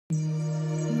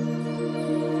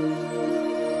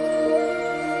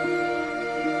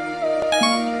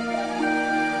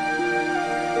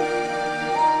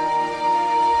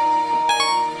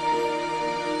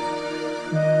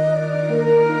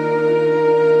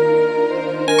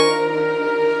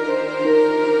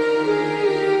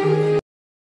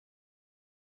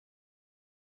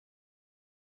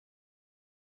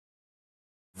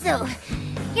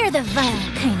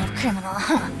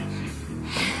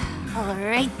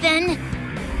Alright then.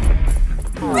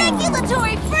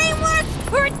 Regulatory framework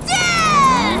for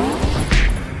death!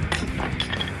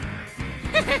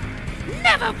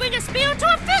 Never bring a spear to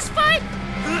a fistfight!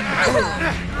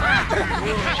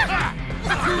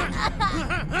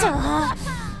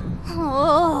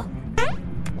 Oh.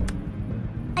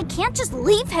 I can't just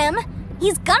leave him.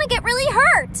 He's gonna get really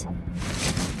hurt.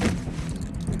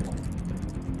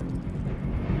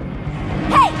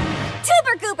 Hey,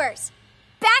 Tuber Goobers!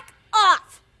 Back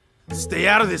off! Stay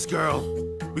out of this, girl.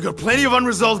 We got plenty of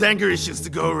unresolved anger issues to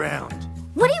go around.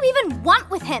 What do you even want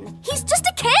with him? He's just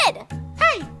a kid!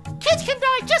 Hey, kids can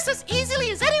die just as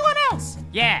easily as anyone else!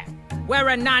 Yeah, we're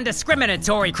a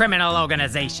non-discriminatory criminal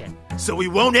organization. So we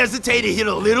won't hesitate to hit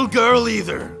a little girl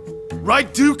either.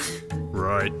 Right, Duke?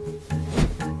 Right.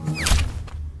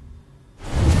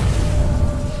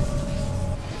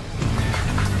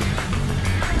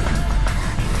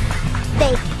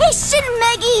 Vacation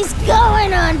Maggie's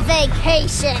going on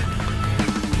vacation!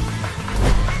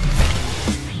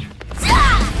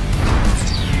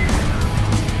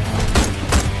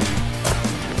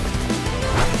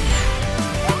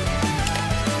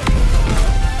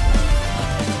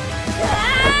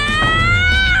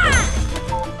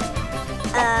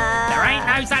 There ain't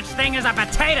no such thing as a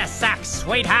potato sack,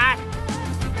 sweetheart.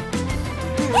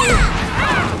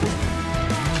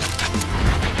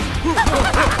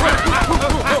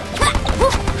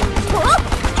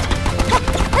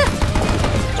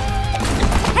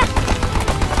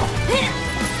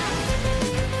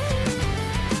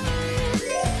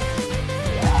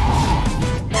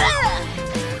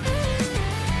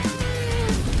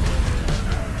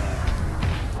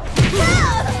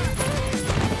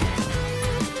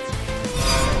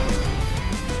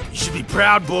 You should be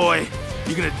proud, boy.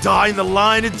 You're gonna die in the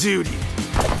line of duty.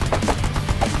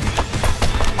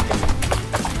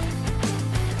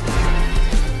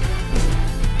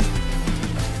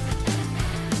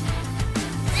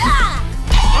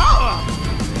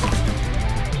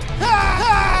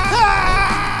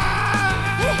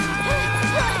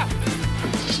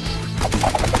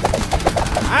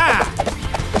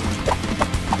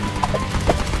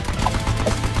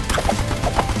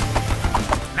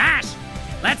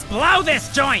 Let's blow this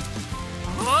joint!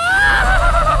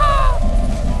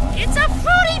 It's a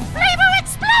fruity flavor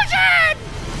explosion!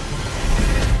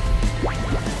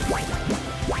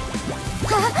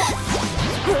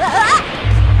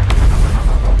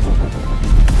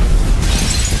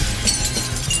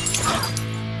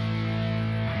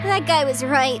 That guy was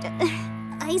right.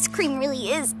 Ice cream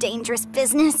really is dangerous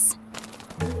business.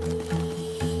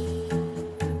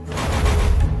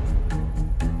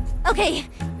 Okay,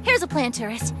 here's a plan,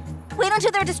 tourist. Wait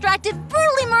until they're distracted,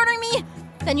 brutally murdering me,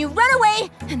 then you run away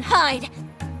and hide.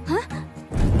 Huh?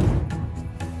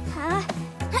 Huh?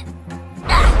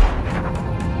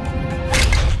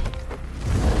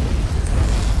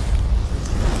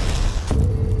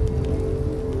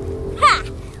 Ha!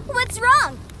 What's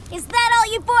wrong? Is that all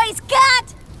you boys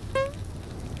got?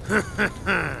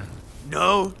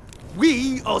 No,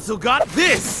 we also got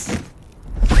this!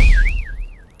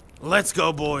 Let's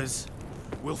go, boys.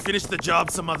 We'll finish the job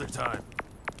some other time.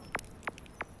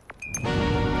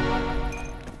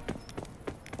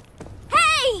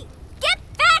 Hey! Get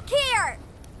back here!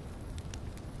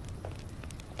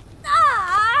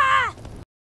 Ah!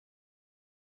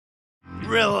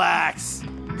 Relax.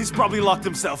 He's probably locked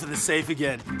himself in the safe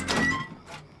again.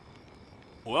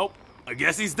 Well, I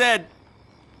guess he's dead.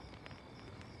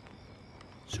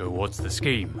 So what's the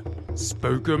scheme?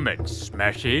 Spook 'em and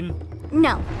smash in?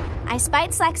 No, I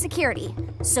spied Slack security,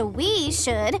 so we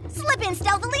should slip in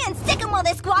stealthily and sick them while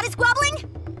their squad is squabbling?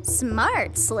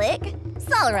 Smart, Slick. It's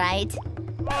all right.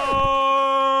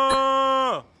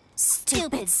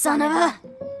 Stupid son of a...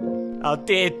 Oh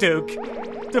dear, Duke.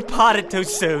 Departed too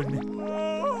soon.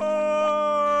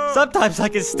 Sometimes I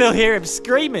can still hear him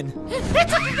screaming.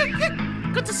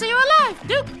 Good to see you alive,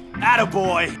 Duke.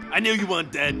 Attaboy! I knew you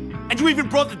weren't dead. And you even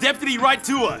brought the deputy right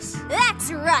to us. That's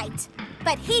right.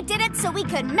 But he did it so we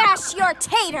could mash your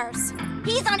taters.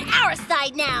 He's on our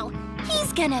side now.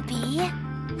 He's gonna be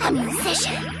a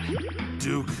musician.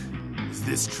 Duke, is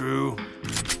this true?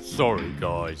 Sorry,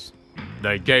 guys.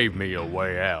 They gave me a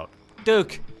way out.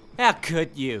 Duke, how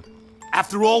could you?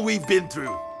 After all we've been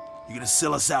through, you gonna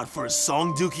sell us out for a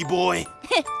song, Dookie boy?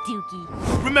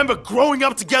 Dookie. Remember growing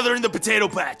up together in the potato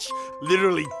patch?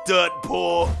 Literally dirt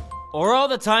poor. Or all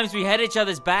the times we had each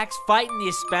other's backs fighting the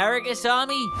asparagus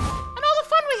army? And all the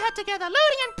fun we had together,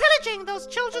 looting and pillaging those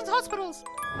children's hospitals.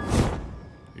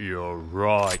 You're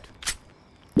right.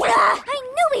 I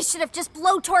knew we should have just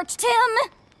blowtorched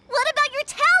him. What about your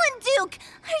talent, Duke?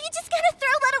 Are you just gonna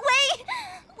throw that away?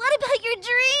 What about your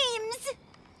dreams?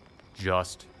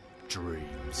 just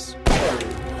dreams.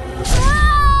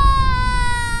 Ah!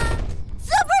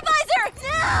 Supervisor!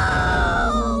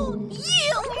 No!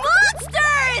 You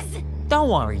monsters! Don't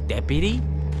worry, Deputy.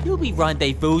 You'll be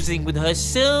rendezvousing with her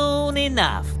soon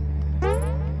enough.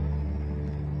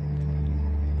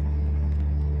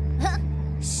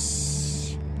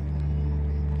 Shh.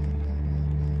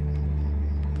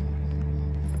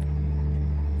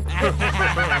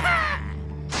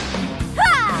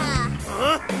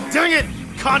 Huh? Dang it!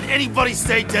 Can't anybody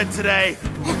stay dead today?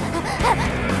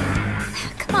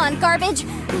 Come on, garbage.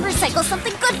 Recycle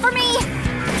something good for me.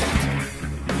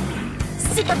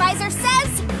 Supervisor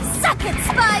says, suck it,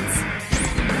 Spuds!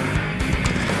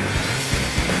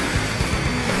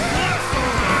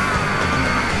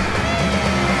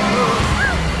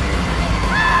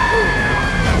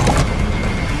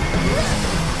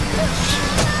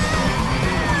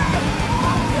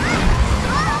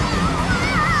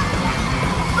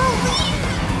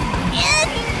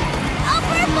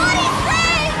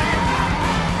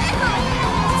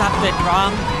 Something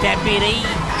wrong, Deputy?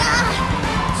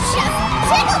 Just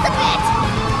tickles a bit!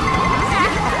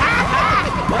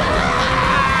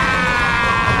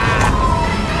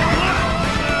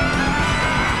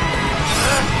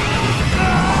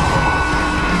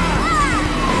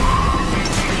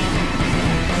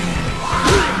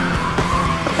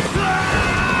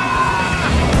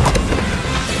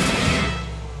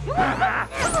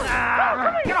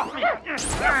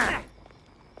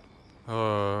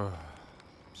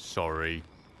 Sorry.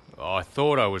 I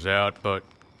thought I was out, but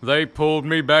they pulled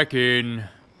me back in.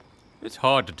 It's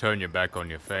hard to turn your back on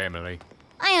your family.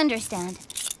 I understand.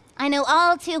 I know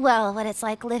all too well what it's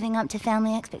like living up to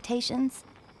family expectations.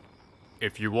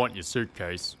 If you want your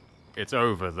suitcase, it's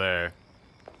over there.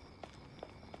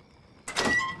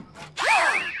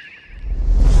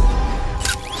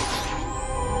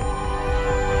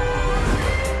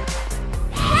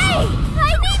 Hey!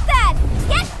 I need that!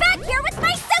 Get back here with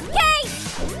my suitcase!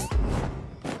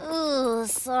 Ooh,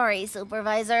 sorry,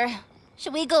 Supervisor.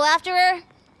 Should we go after her?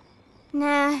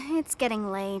 Nah, it's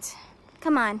getting late.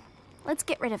 Come on, let's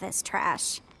get rid of this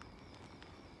trash.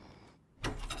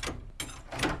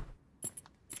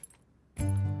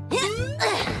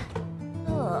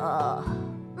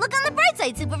 Look on the bright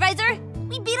side, Supervisor!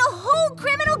 We beat a whole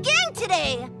criminal gang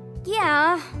today!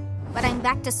 Yeah, but I'm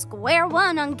back to square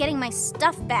one on getting my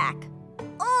stuff back.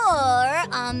 Or,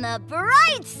 on the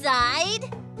bright side,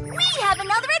 we have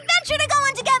another adventure to go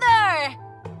on together!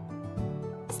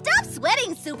 Stop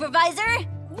sweating, Supervisor!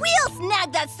 We'll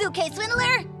snag that suitcase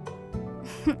swindler!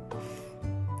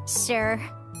 Sure.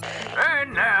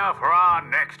 And now for our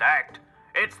next act.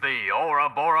 It's the Ora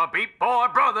Bora Beat Boy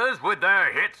Brothers with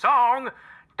their hit song,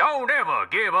 Don't Ever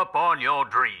Give Up on Your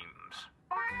Dreams.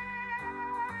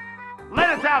 Let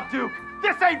us out, Duke!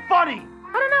 This ain't funny!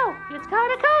 I don't know. It's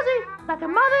kind of cozy, like a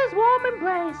mother's warm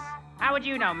embrace. How would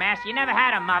you know, Mass? You never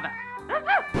had a mother. Come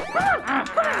on,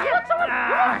 come on, you want someone? Come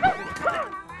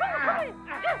on,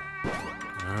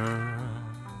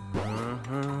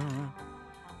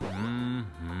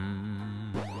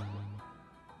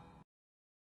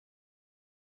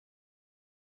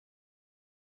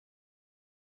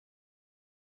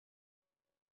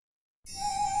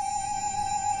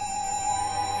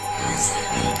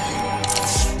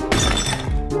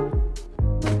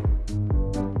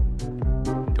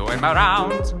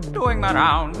 Doing my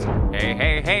rounds. Hey,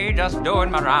 hey, hey, just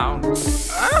doing my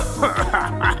rounds.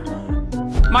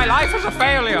 My life is a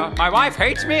failure. My wife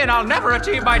hates me, and I'll never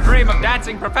achieve my dream of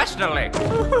dancing professionally.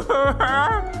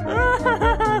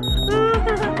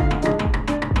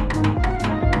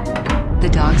 The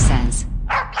dog says.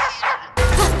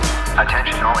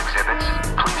 Attention all exhibits.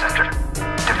 Please enter.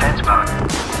 Defense mode.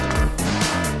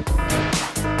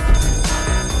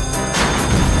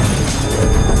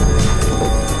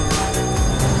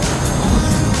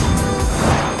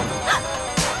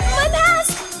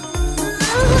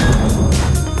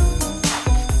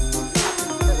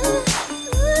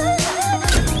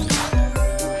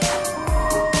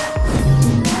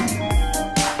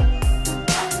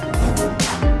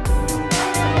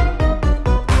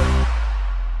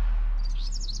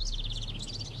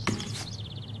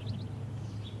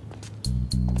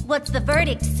 What's the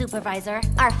verdict, Supervisor?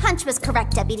 Our hunch was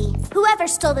correct, Deputy. Whoever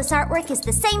stole this artwork is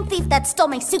the same thief that stole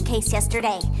my suitcase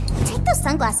yesterday. Take those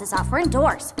sunglasses off, we're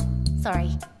indoors.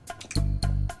 Sorry.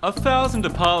 1,000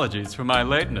 apologies for my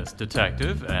lateness,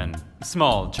 Detective and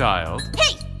small child.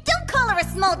 Hey! Don't call her a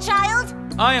small child!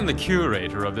 I am the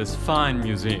curator of this fine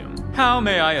museum. How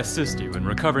may I assist you in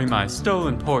recovering my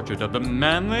stolen portrait of the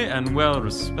manly and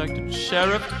well-respected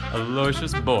Sheriff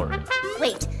Aloysius Borey?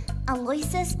 Wait,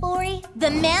 Aloysius Bori? The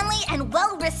manly and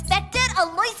well-respected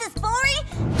Aloysius Bori?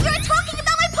 You're talking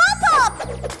about my pop-up!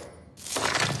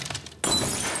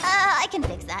 I can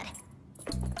fix that.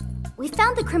 We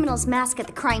found the criminal's mask at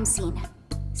the crime scene.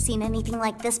 Seen anything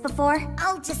like this before?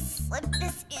 I'll just slip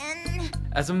this in.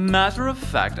 As a matter of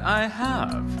fact, I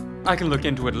have. I can look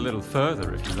into it a little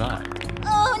further if you like.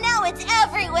 Oh, now it's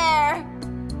everywhere!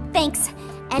 Thanks.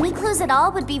 Any clues at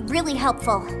all would be really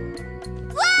helpful.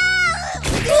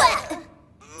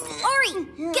 Ori,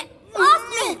 get off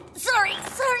me! Sorry.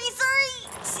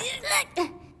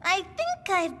 I think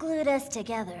I've glued us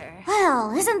together.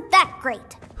 Well, isn't that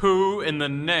great? Who in the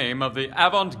name of the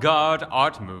avant-garde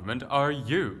art movement are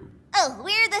you? Oh,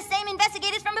 we're the same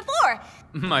investigators from before.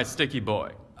 My sticky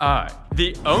boy. I,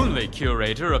 the only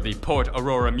curator of the Port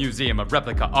Aurora Museum of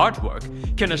Replica Artwork,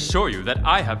 can assure you that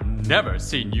I have never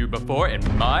seen you before in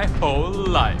my whole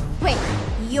life. Wait,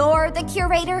 you're the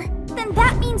curator? Then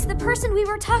that means the person we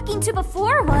were talking to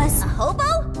before was... A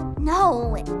hobo?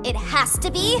 No, it has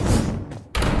to be...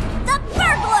 the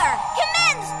burglar!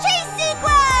 Commence chase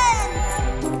sequence!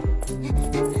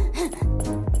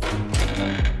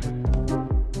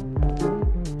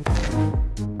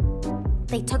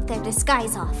 They took their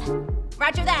disguise off.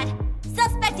 Roger that.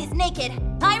 Suspect is naked.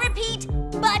 I repeat,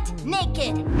 butt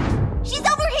naked. She's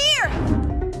over here!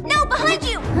 No, behind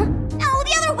you! Huh? No,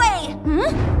 the other way!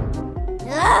 Huh?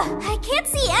 Ugh, I can't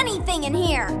see anything in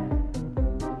here.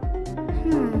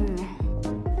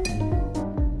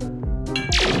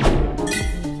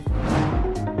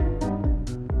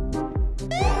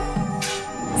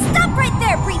 Stop right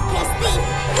there, briefcase thief!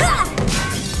 Ah!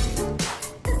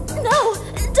 No,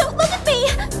 don't look at me!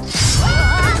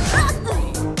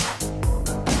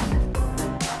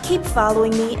 Keep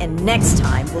following me, and next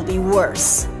time will be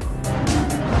worse.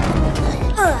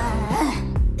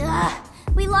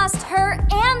 We lost her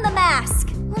and the mask.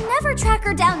 We'll never track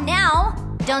her down now.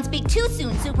 Don't speak too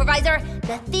soon, Supervisor.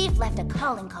 The thief left a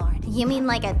calling card. You mean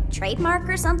like a trademark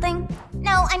or something?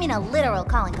 No, I mean a literal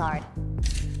calling card.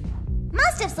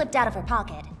 Must have slipped out of her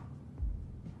pocket.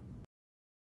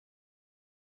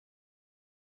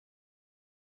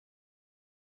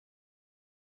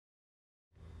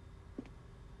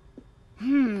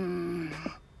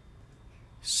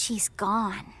 She's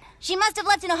gone. She must have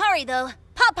left in a hurry, though.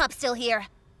 Pop-Pop's still here.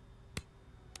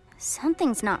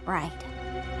 Something's not right.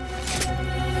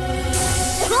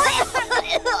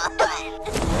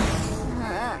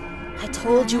 I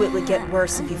told you it would get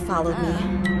worse if you followed me.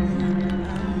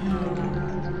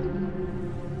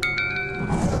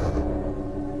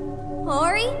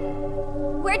 Ori?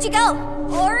 Where'd you go?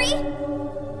 Ori?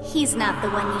 He's not the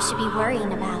one you should be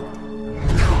worrying about.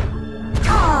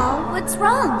 Oh, what's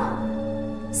wrong?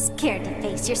 Scared to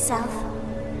face yourself?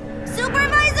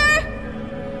 Supervisor!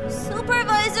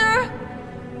 Supervisor!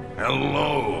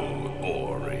 Hello,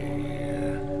 Ori.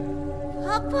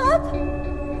 Pop-Pop?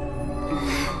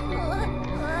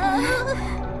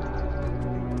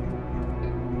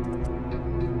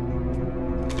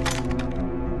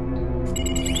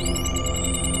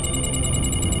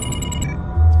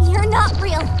 You're not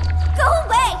real. Go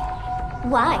away!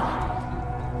 Why?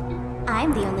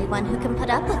 I'm the only one who can put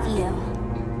up with you.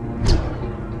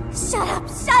 Shut up!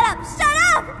 Shut up! Shut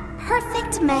up!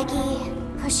 Perfect, Maggie.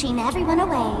 Pushing everyone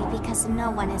away because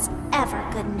no one is ever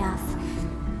good enough.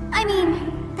 I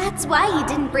mean, that's why you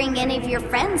didn't bring any of your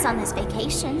friends on this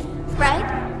vacation,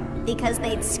 right? Because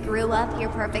they'd screw up your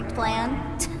perfect plan?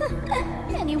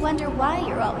 And you wonder why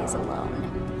you're always alone.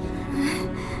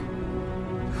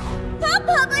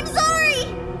 Pop-Pop, I'm sorry!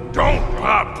 Don't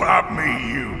pop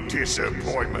me, you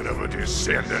disappointment of a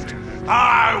descendant.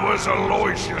 I was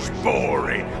Aloysius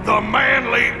Bori, the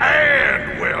manly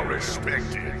and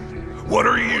well-respected. What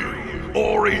are you,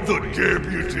 Ori the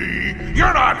deputy?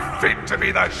 You're not fit to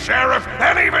be the sheriff,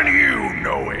 and even you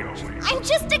know it. I'm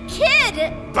just a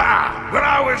kid! Bah! When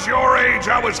I was your age,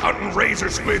 I was hunting razor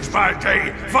squids by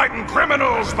day, fighting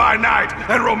criminals by night,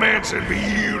 and romancing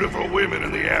beautiful women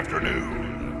in the afternoon.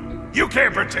 You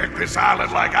can't protect this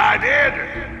island like I did!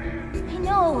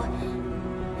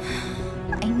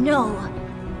 I know.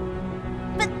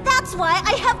 But that's why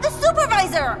I have the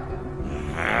supervisor!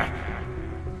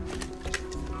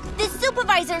 This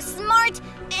supervisor's smart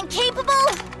and capable,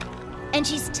 and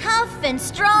she's tough and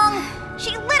strong.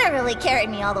 She literally carried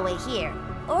me all the way here.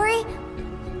 Ori,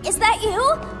 is that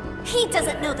you? He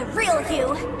doesn't know the real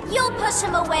you. You'll push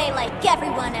him away like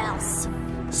everyone else.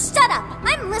 Shut up!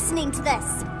 I'm listening to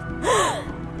this.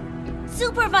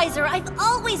 Supervisor, I've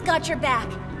always got your back.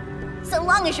 So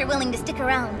long as you're willing to stick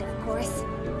around, of course.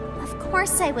 Of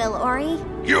course I will, Ori.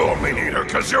 You only need her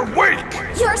because you're weak!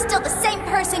 You're still the same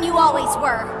person you always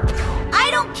were. I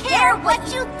don't care what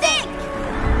you think!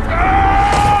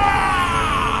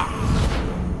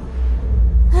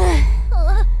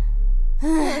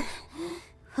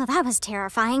 Well, that was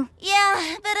terrifying.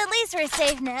 Yeah, but at least we're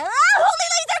safe now. Ah, holy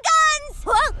laser guns!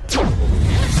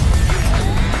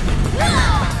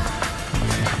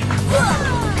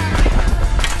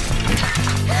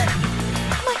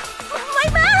 My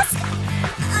mask!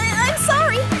 I'm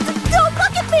sorry. Don't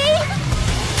look at me!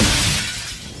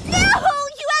 No!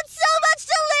 You had so much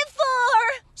to live for!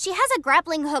 She has a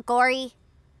grappling hook, Ori.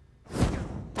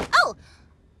 Oh!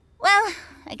 Well,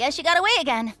 I guess you got away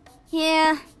again.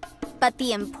 Yeah, but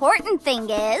the important thing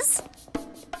is...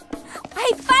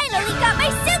 I finally got my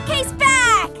suitcase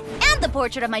back! And the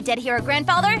portrait of my dead hero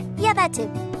grandfather. Yeah, that too.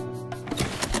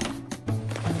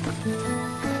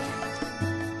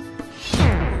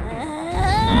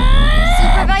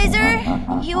 Supervisor,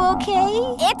 you okay?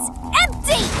 It's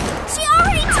empty! She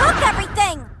already took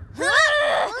everything!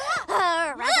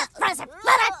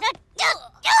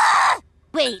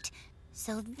 Wait,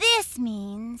 so this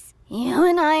means... You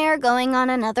and I are going on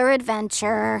another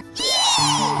adventure.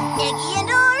 Maggie and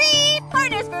Ori,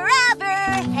 partners forever,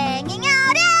 hanging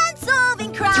out and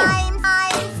solving crimes.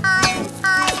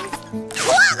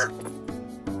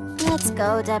 Let's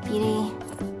go, Deputy.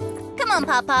 Come on,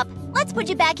 Pop-Pop. Let's put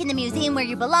you back in the museum where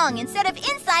you belong instead of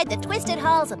inside the twisted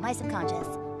halls of my subconscious.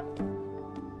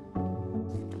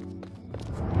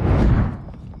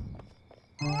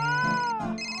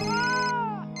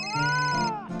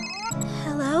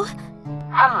 Hello?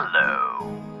 Hello,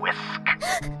 Whisk.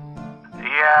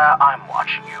 Yeah, I'm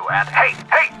watching you, and hey!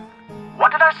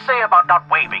 What did I say about not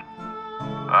waving?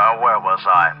 Where was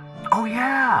I? Oh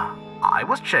yeah, I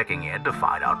was checking in to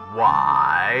find out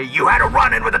why you had a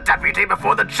run-in with a deputy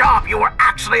before the job you were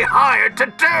actually hired to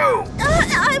do!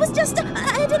 I was just...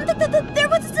 I didn't think that there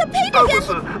was a paper...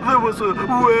 There was a...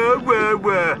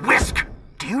 Where? Whisk!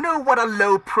 Do you know what a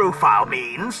low profile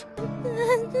means?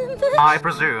 I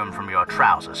presume from your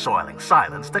trousers soiling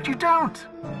silence that you don't.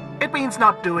 It means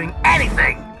not doing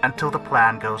anything until the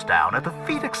plan goes down at the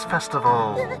Phoenix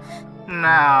Festival.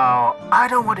 Now, I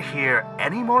don't want to hear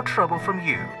any more trouble from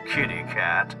you, kitty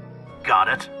cat. Got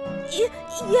it?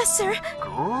 Yes, sir.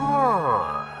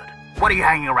 Good. What are you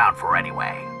hanging around for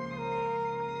anyway?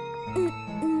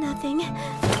 Nothing.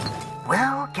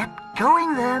 Well, get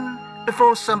going then,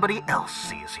 before somebody else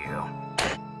sees you.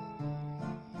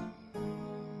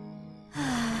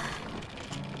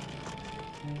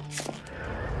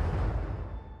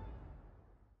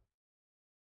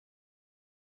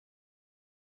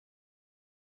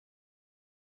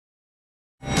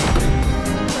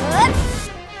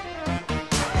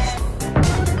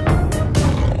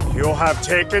 You have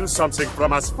taken something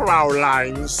from us,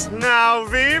 Frauleins. Now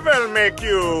we will make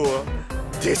you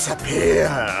disappear.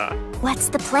 What's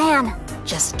the plan?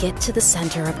 Just get to the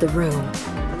center of the room.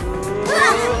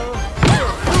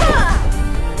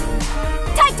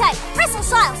 Tight, bristle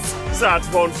Schloss! That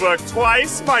won't work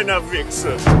twice, meine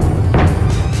Wichse.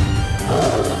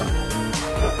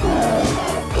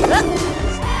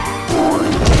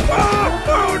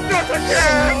 Oh, not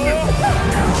again!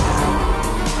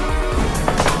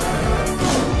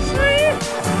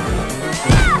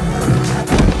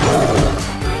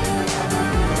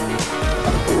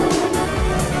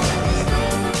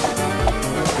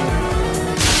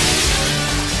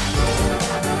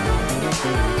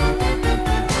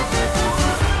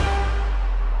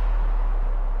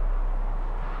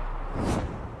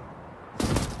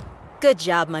 Good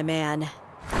job, my man.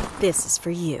 This is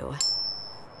for you.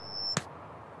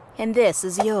 And this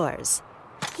is yours.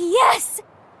 Yes!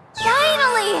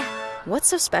 Finally! What's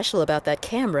so special about that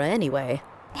camera, anyway?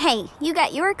 Hey, you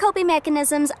got your coping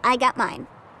mechanisms, I got mine.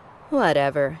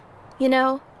 Whatever. You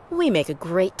know, we make a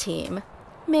great team.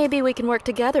 Maybe we can work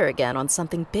together again on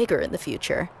something bigger in the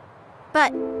future.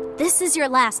 But this is your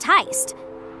last heist.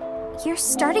 You're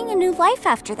starting a new life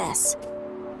after this.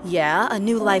 Yeah, a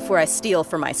new life where I steal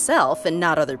for myself and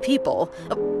not other people.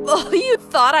 Oh, you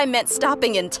thought I meant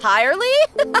stopping entirely?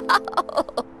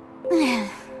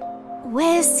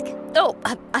 Whisk. Oh,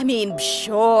 I mean,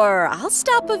 sure, I'll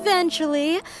stop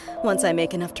eventually, once I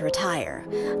make enough to retire.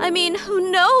 I mean,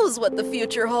 who knows what the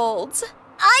future holds?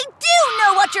 I do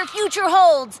know what your future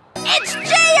holds! It's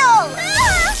jail!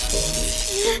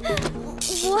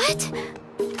 What?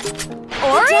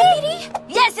 Ori? Deputy?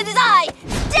 Yes, it is I!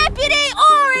 Deputy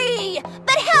Ori!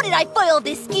 But how did I foil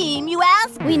this scheme, you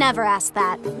ask? We never asked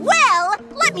that. Well,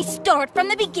 let me start from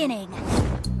the beginning.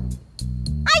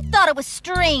 I thought it was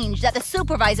strange that the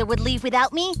supervisor would leave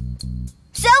without me.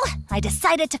 So, I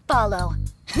decided to follow.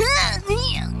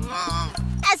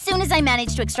 As soon as I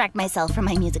managed to extract myself from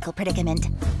my musical predicament.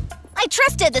 I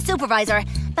trusted the supervisor,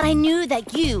 but I knew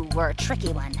that you were a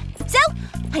tricky one. So,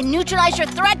 I neutralized your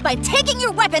threat by taking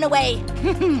your weapon away.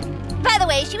 By the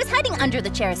way, she was hiding under the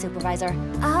chair, Supervisor.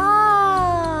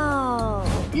 Oh.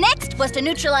 Next was to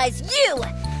neutralize you,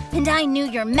 and I knew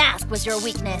your mask was your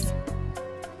weakness.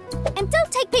 And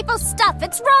don't take people's stuff,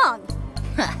 it's wrong.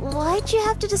 Why'd you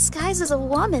have to disguise as a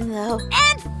woman, though?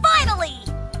 And finally,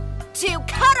 to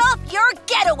cut off your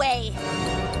getaway.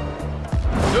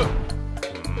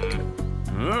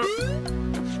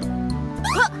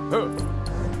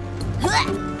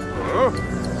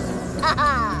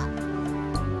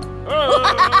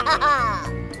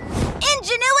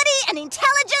 Ingenuity and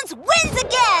intelligence wins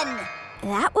again!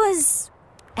 That was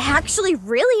actually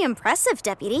really impressive,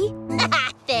 Deputy.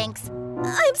 Thanks.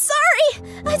 I'm sorry!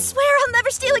 I swear I'll never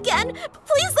steal again!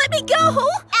 Please let me go!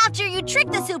 After you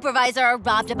tricked the supervisor,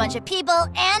 robbed a bunch of people,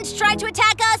 and tried to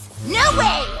attack us? No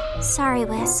way! Sorry,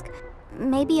 Whisk.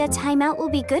 Maybe a timeout will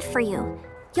be good for you.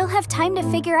 You'll have time to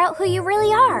figure out who you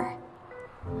really are.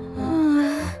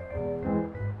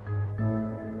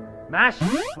 Mash,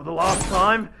 for the last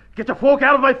time, get the fork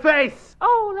out of my face!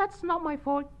 Oh, that's not my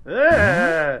fault.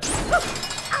 Yeah.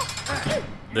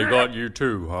 They got you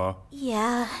too, huh?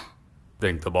 Yeah,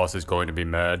 Think the boss is going to be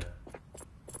mad?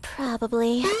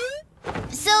 probably.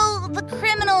 So, the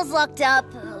criminals locked up,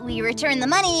 we returned the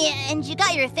money, and you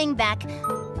got your thing back.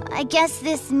 I guess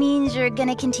this means you're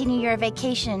gonna continue your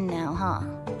vacation now, huh?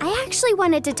 I actually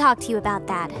wanted to talk to you about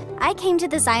that. I came to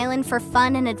this island for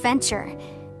fun and adventure.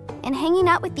 And hanging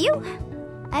out with you,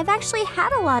 I've actually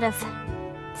had a lot of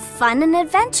fun and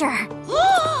adventure.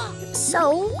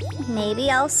 So,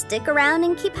 maybe I'll stick around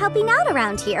and keep helping out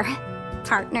around here,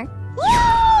 partner.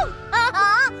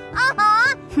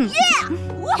 Yeah!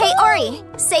 Hey, Ori,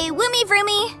 say woomy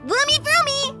vroomy. Woomy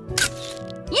vroomy!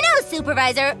 You know,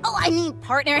 Supervisor,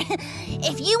 partner,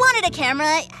 if you wanted a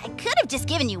camera, I could have just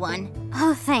given you one.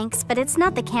 Oh, thanks, but it's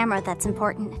not the camera that's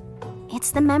important.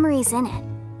 It's the memories in it.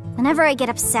 Whenever I get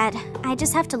upset, I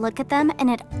just have to look at them, and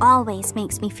it always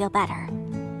makes me feel better.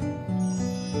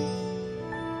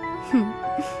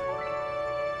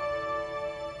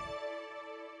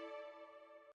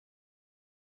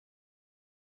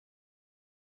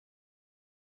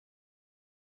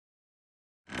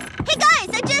 Hey guys,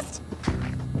 I just...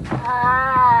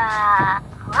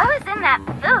 What was in that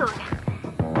food?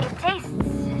 It tastes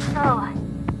so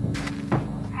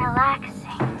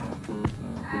relaxing.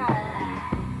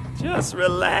 Just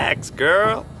relax,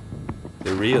 girl.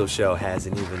 The real show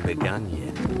hasn't even begun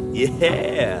yet.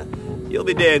 Yeah, you'll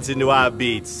be dancing to our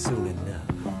beats soon enough.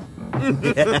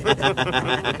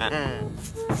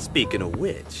 Speaking of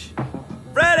which,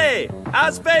 Freddy,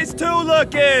 how's Phase 2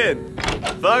 looking?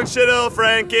 Functional,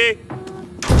 Frankie.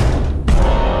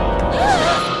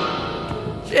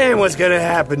 Shame what's gonna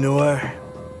happen to her.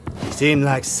 She seemed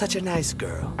like such a nice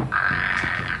girl.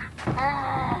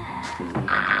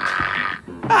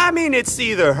 I mean, it's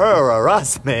either her or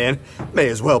us, man. May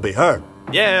as well be her.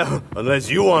 Yeah, unless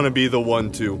you want to be the one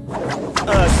to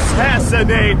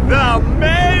assassinate the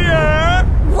mayor!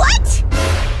 What?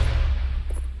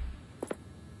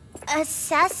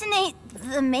 Assassinate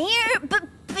the mayor? But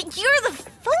you're the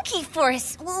Funky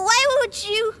Force. Why would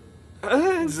you...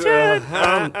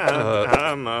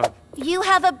 You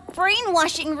have a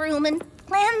brainwashing room and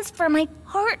plans for my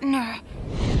partner.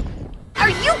 Are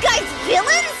you guys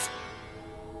villains?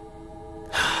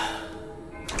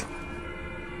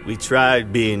 We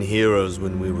tried being heroes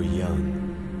when we were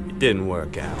young. It didn't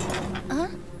work out. Huh?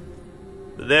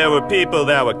 There were people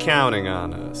that were counting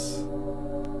on us.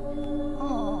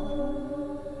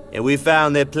 Oh. And we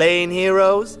found that playing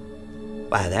heroes,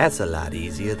 why, that's a lot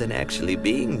easier than actually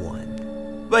being one.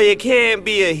 But you can't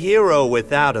be a hero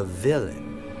without a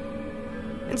villain.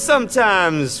 And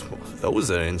sometimes, those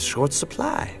are in short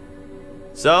supply.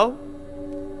 So,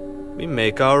 we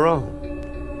make our own.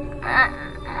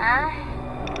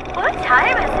 What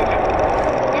time is it?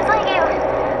 It's like you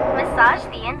massaged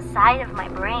the inside of my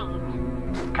brain.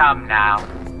 Come now.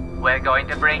 We're going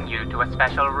to bring you to a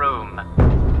special room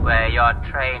where your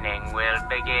training will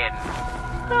begin.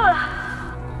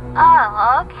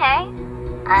 Oh, okay.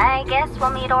 I guess we'll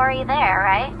meet Ori there,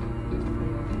 right?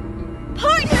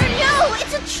 Partner, no!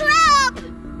 It's a trap!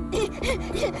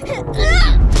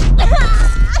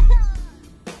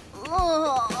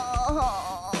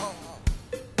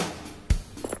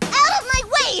 Out of my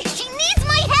way! She needs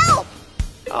my help!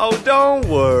 Oh, don't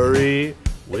worry.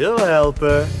 We'll help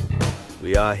her.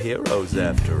 We are heroes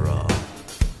after all.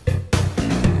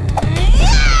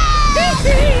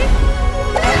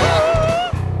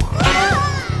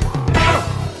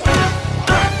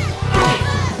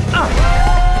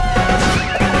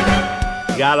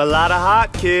 got a lot of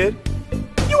heart, kid.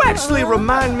 You actually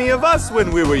remind me of us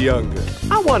when we were younger.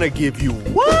 I want to give you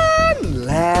one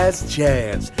last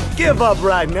chance. Give up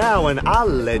right now and I'll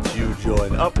let you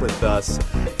join up with us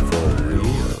for real.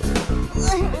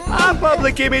 Our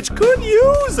public image could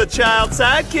use a child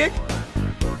sidekick.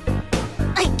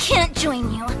 I can't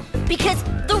join you because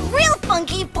the real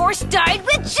Funky Force died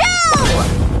with Joe!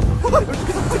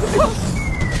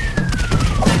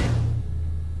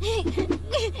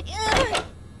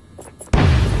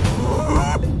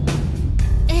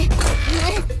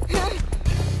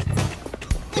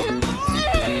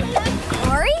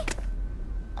 Ori?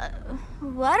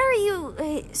 What are you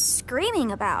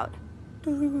screaming about?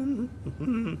 Partner!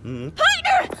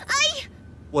 I...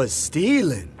 Was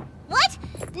stealing. What?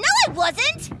 No, I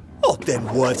wasn't! Oh, then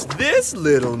what's this,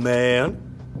 little man?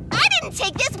 I didn't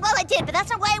take this. Well, I did, but that's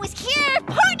not why I was here.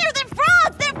 Partner, they're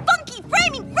frauds! They're funky,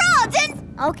 framing frauds,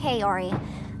 and... Okay, Ori.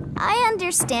 I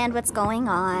understand what's going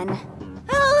on.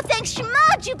 Oh, thanks,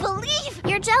 Shemad, you believe?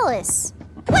 You're jealous.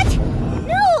 What?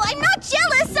 No, I'm not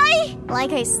jealous,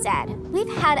 Like I said,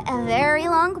 we've had a very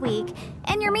long week,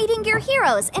 and you're meeting your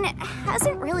heroes, and it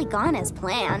hasn't really gone as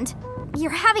planned.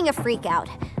 You're having a freak out.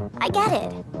 I get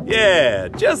it. Yeah,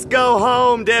 just go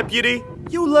home, deputy.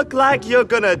 You look like you're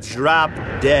gonna drop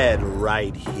dead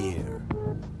right here.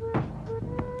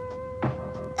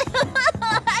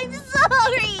 I'm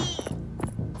sorry!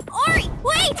 Ori,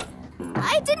 wait!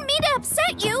 I didn't mean to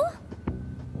upset you.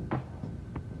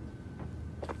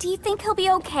 Do you think he'll be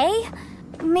okay?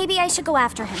 Maybe I should go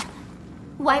after him.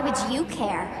 Why would you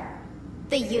care?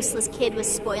 The useless kid was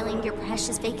spoiling your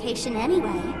precious vacation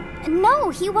anyway.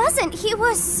 No, he wasn't. He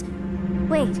was...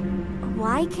 Wait,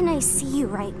 why can I see you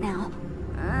right now?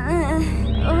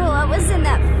 What was in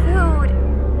that food?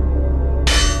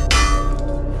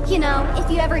 You know, if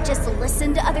you ever just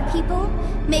listened to other people,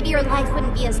 maybe your life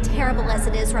wouldn't be as terrible as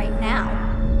it is right now.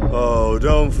 Oh,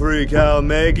 don't freak out,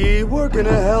 Maggie. We're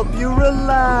gonna help you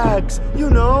relax. You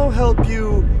know, help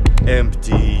you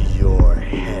empty your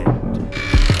head.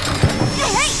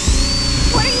 Hey!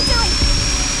 What are you doing?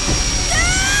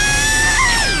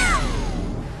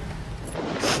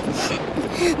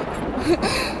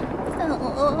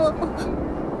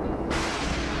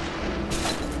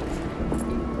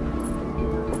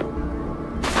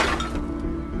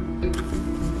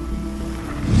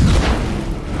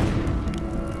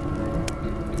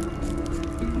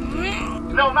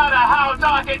 No matter how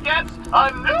dark it gets,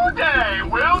 a new day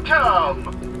will come.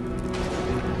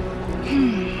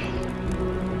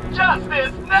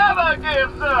 Justice never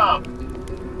gives up.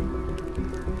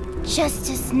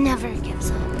 Justice never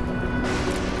gives up.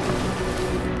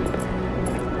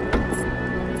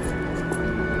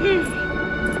 Good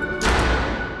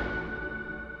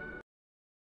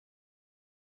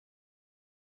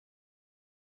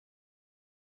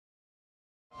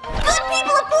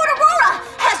people of Port Aurora!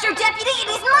 As your deputy, it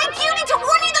is my duty to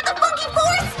warn you that the Funky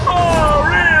Force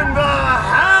are in the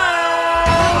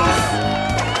house!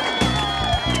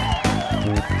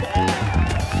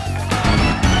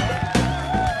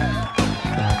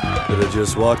 Could've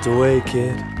just walked away,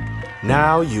 kid.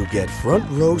 Now you get front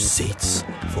row seats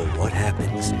for what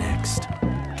happens next.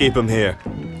 Keep him here.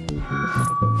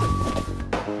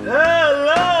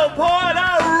 Hello, Port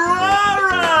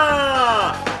Aurora!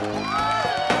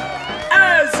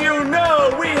 As you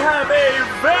know, we have a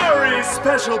very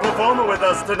special performer with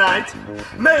us tonight.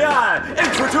 May I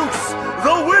introduce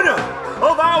the winner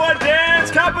of our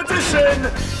dance competition,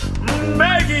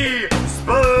 Maggie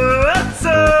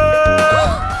Spletzer!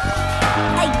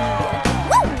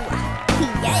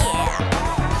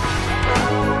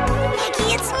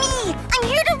 Maggie, it's me! I'm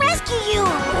here to rescue you!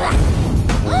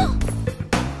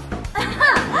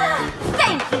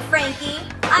 Thank you, Frankie.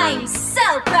 I'm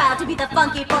so proud to be the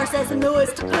Funky Force's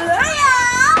newest player!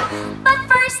 But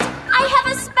first, I have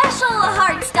a special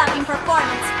heart-stopping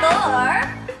performance for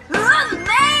the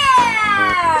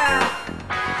mayor!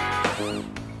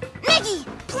 Maggie,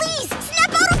 please,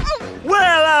 snap out of...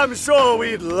 Well, I'm sure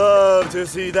we'd love to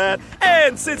see that.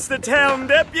 And since the town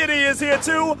deputy is here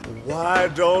too, why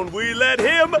don't we let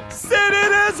him sit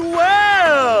in as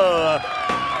well?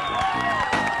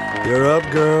 You're up,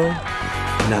 girl.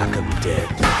 Knock him dead.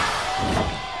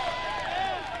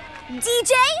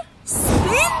 DJ,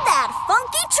 spin that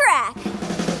funky track!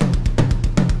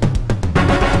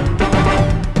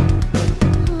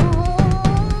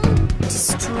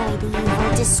 Destroy the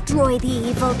evil, destroy the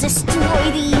evil,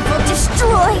 destroy the evil,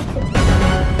 destroy!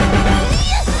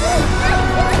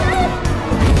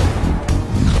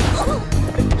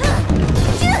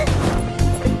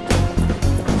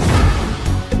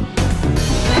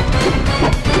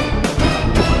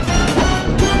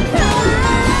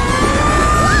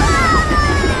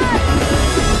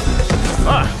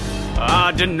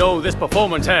 Didn't know this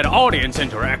performance had audience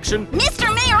interaction.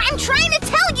 Mr. Mayor, I'm trying to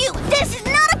tell you! This is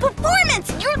not a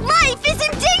performance! Your life is in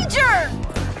danger!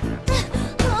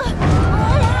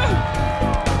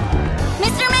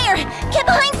 Mr. Mayor, get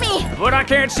behind me! But I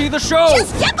can't see the show!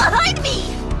 Just get behind me!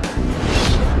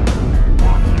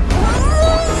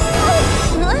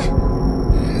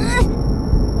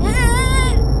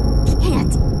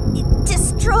 Can't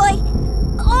destroy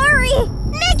Ori!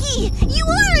 Mickey, you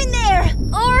are in there!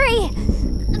 Ori,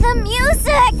 the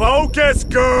music! Focus,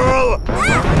 girl!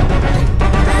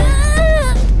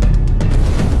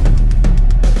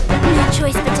 No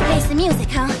choice but to face the music,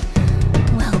 huh?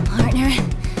 Well, partner,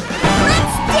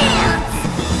 let's dance!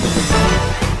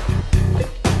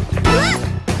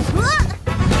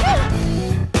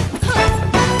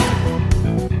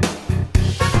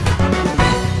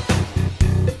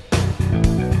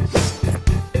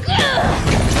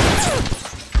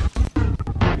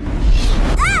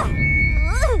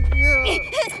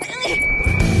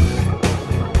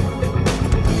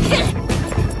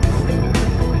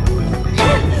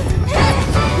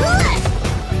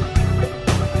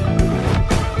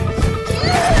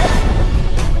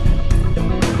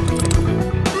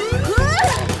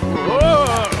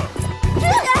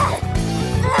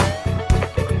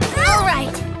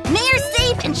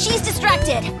 She's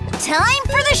distracted. Time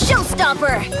for the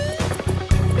showstopper!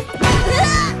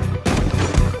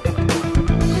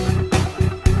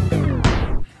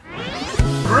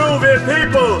 Prove it,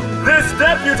 people! This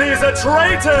deputy is a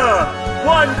traitor!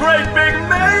 One great big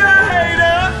mayor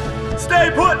hater!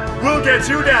 Stay put, we'll get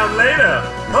you down later!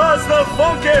 'Cause the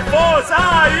Funky Force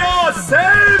are your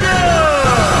savior!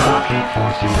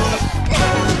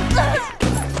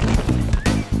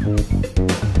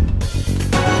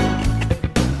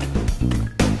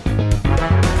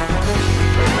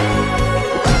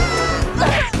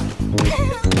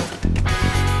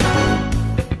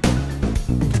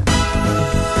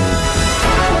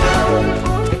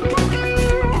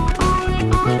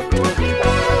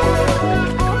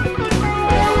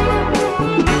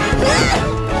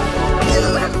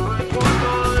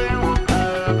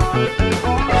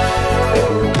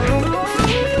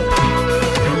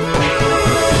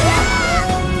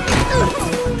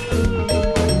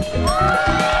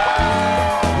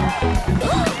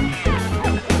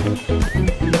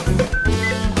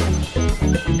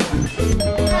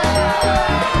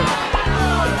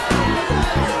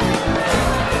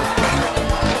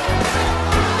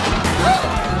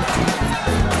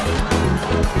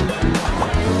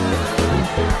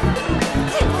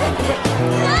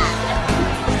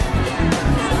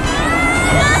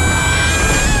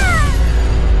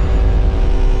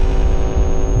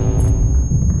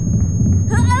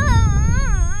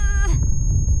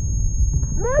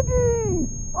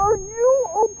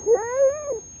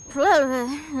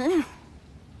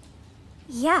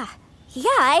 Yeah,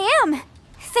 I am.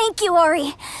 Thank you,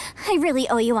 Ori. I really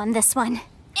owe you on this one.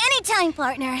 Anytime,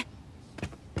 partner.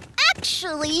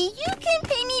 Actually, you can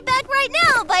pay me back right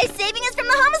now by saving us from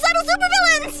the homicidal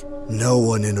supervillains! No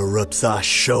one interrupts our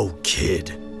show,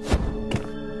 kid.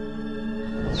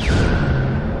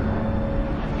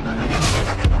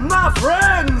 My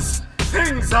friends!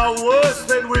 Things are worse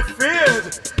than we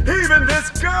feared! Even this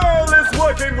girl is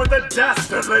working with a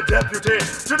dastardly deputy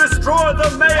to destroy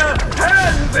the mayor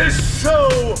and this show!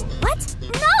 What?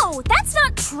 No, that's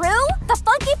not true! The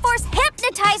Funky Force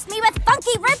hypnotized me with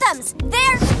funky rhythms!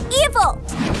 They're evil!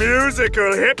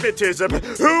 Musical hypnotism?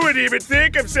 Who would even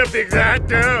think of something that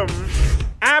dumb?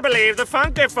 I believe the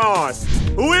Funky Force.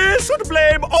 We should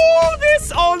blame all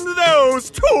this on those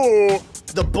two.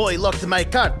 The boy locked my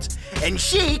cart, and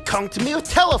she conked me with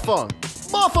telephone.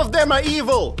 Both of them are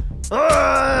evil.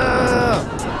 I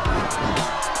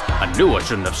knew I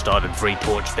shouldn't have started Free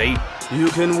Torch Day. You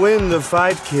can win the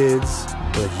fight, kids,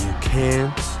 but you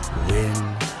can't win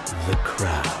the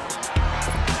crowd.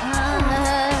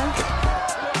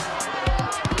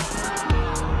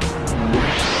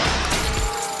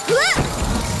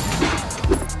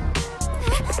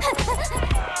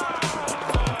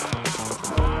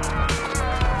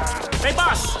 Hey,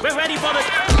 boss, we're ready for the...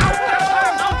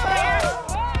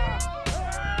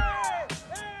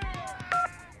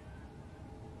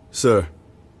 Sir,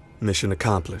 mission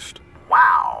accomplished.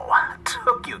 Wow,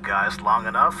 took you guys long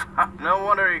enough. No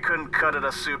wonder you couldn't cut it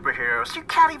as superheroes. You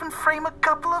can't even frame a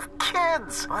couple of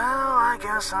kids. Well, I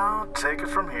guess I'll take it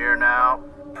from here now.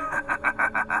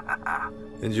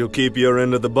 And you'll keep your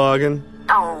end of the bargain?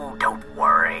 Oh, don't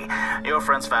worry. Your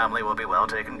friend's family will be well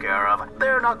taken care of.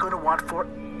 They're not going to want for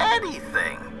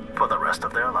anything for the rest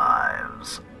of their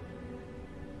lives.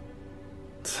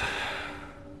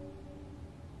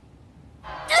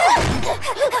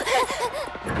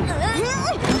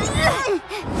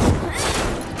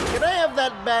 Can I have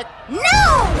that back? No!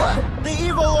 The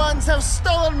evil ones have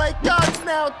stolen my cards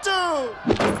now, too!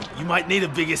 You might need a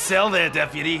bigger cell there,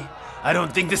 Deputy. I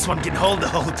don't think this one can hold the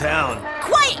whole town.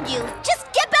 Quiet, you!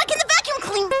 Just get back in the vacuum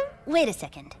clean! Wait a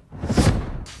second.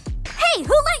 Hey,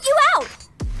 who let you out?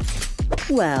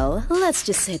 Well, let's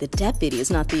just say the deputy is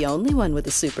not the only one with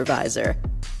a supervisor.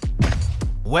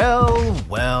 Well,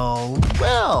 well,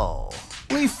 well.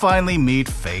 We finally meet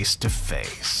face to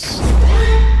face.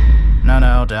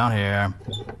 No, down here.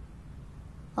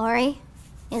 Ori,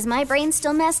 is my brain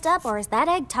still messed up, or is that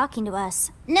egg talking to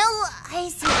us? No, I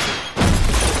see.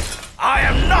 I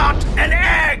am not an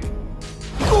egg!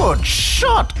 Good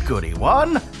shot, goody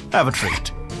one. Have a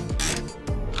treat.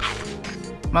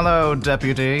 Hello,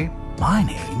 Deputy. My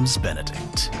name's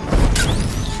Benedict.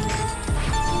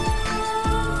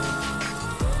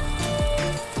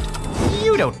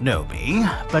 You don't know me,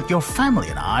 but your family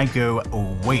and I go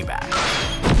way back.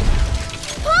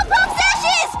 Pop-Pop's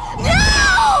ashes!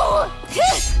 No!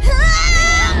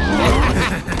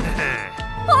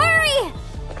 Ori!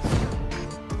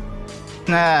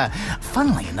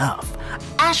 Funnily enough,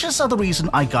 ashes are the reason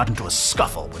I got into a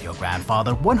scuffle with your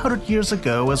grandfather 100 years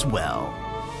ago as well.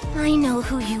 I know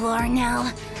who you are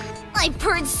now. I've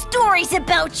heard stories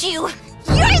about you.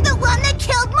 You're the one that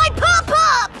killed my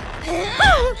Pop-Pop!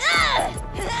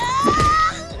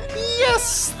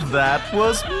 Yes, that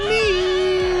was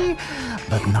me.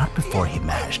 But not before he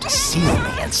managed to seal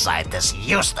me inside this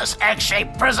useless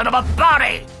egg-shaped prison of a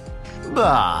body.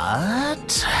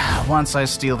 But once I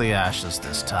steal the ashes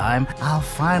this time, I'll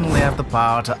finally have the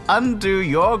power to undo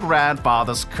your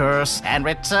grandfather's curse and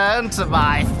return to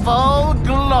my full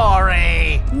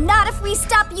glory. Not if we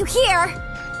stop you here.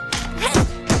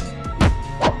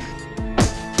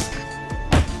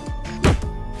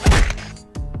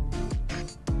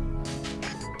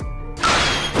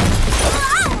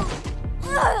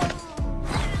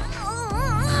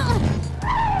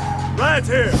 Right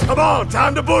here. Come on,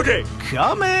 time to boogie.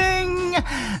 Coming!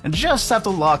 Just have to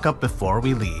lock up before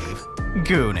we leave.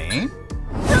 Goonie.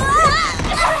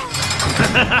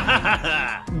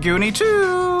 Goonie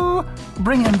 2!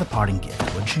 Bring in the parting gift,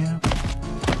 would you?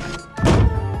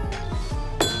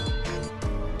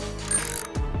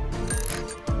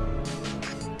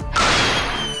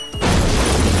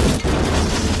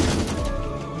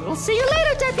 We'll see you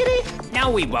later, Deputy. No,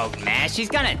 we won't, Mash. She's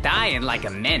gonna die in like a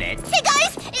minute. Hey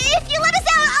guys, if you let us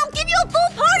out, I'll give you a full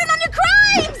pardon on your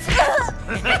crimes!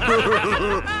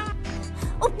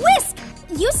 Whisk!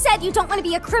 You said you don't want to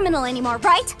be a criminal anymore,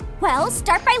 right? Well,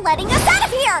 start by letting us out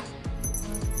of here!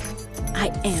 I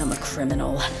am a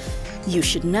criminal. You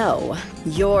should know.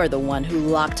 You're the one who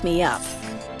locked me up.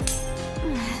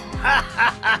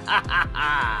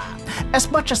 As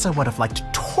much as I would have liked to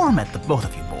torment the both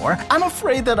of you more, I'm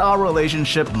afraid that our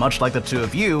relationship, much like the two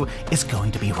of you, is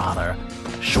going to be rather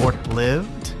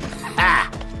short-lived.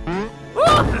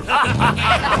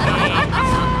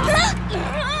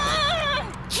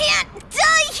 Can't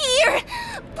die here!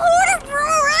 Port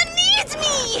Aurora needs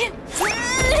me!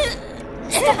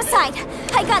 Step aside.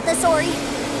 I got this, Ori.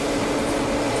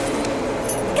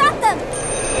 Got them!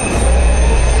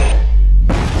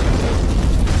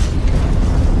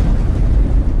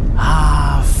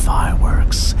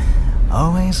 Fireworks.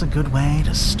 Always a good way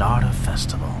to start a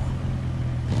festival.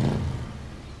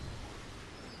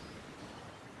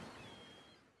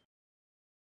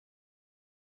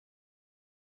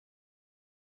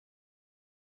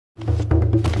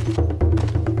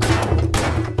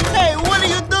 Hey, what are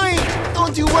you doing?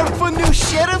 Don't you work for new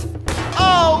sheriff?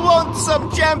 Oh, won't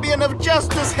some champion of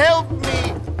justice help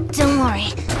me? Don't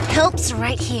worry, help's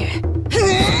right here.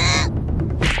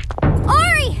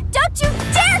 Ori! Don't you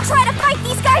dare try to fight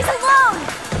these guys alone!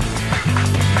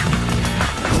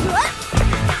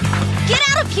 Get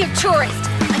out of here, tourist!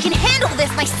 I can handle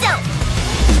this myself!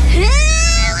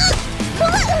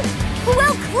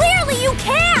 Well, clearly you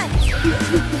can't!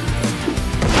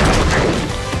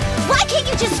 Why can't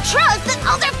you just trust that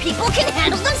other people can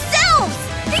handle themselves?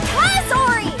 Because,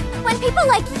 Ori! When people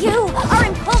like you are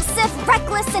impulsive,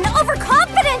 reckless, and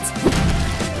overconfident,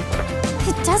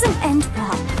 it doesn't end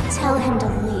well. Tell him to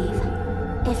leave.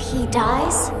 If he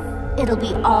dies, it'll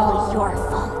be all your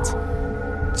fault.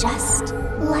 Just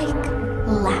like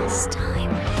last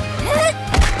time.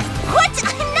 What?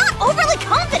 I'm not overly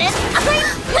confident.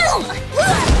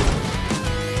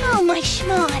 Oh my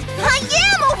schmod. I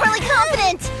am overly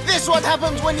confident. This what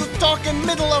happens when you talk in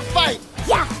middle of fight.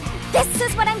 Yeah, this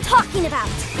is what I'm talking about.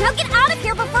 Now get out of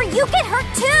here before you get hurt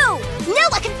too. No,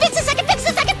 I can fix this, I can fix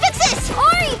this, I can fix this.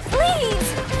 Ori,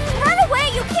 please. Run away,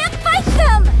 you can't fight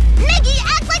them. Maggie,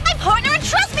 act like my partner and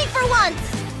trust me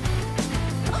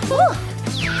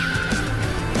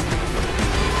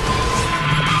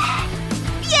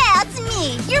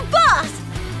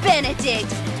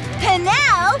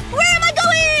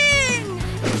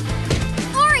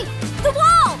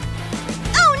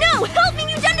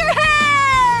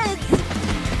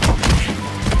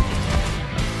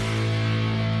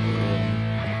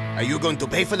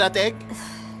pay for that egg?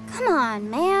 Come on,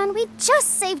 man. We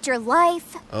just saved your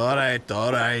life. All right.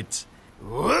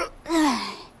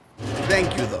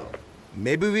 Thank you, though.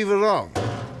 Maybe we were wrong.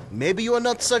 Maybe you are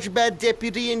not such a bad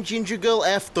deputy and ginger girl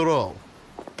after all.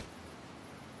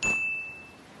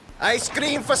 Ice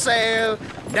cream for sale.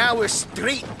 Now we're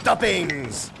street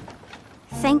toppings.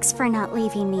 Thanks for not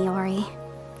leaving me, Ori.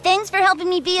 Thanks for helping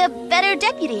me be a better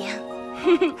deputy.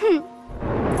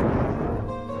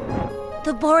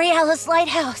 The Borealis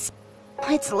Lighthouse.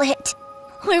 It's lit.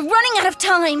 We're running out of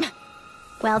time.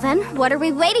 Well then, what are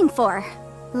we waiting for?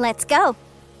 Let's go,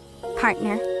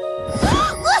 partner.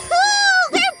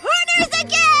 Woohoo! We're partners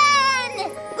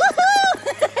again! Woohoo!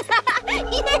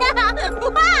 Yeah!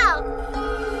 Wow!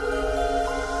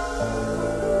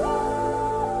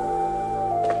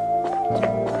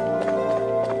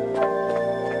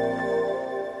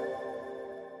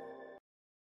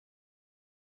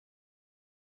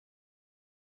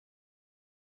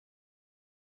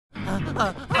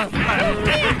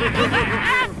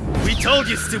 We told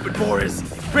you, stupid Boris.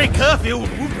 Break curfew,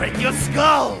 we'll break your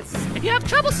skulls. If you have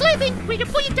trouble sleeping, we can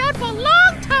put you down for a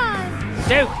long time.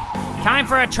 Duke, time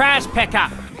for a trash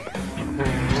pickup.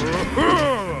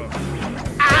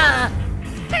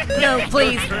 No,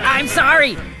 please, I'm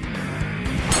sorry.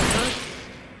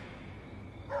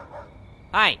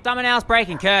 Hey, someone else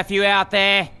breaking curfew out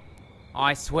there?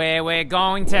 I swear we're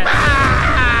going to...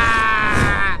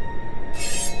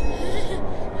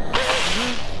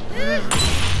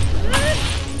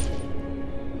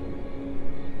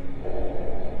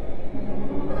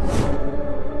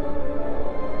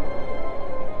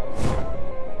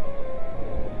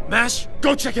 Mash,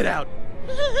 go check it out.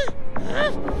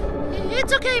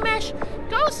 It's okay, Mash.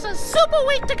 Ghosts are super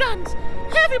weak to guns.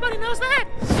 Everybody knows that.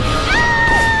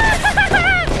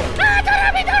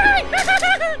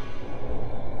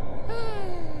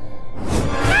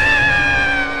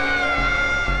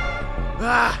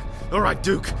 All right,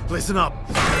 Duke, listen up.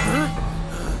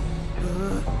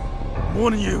 I'm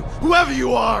warning you, whoever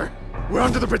you are, we're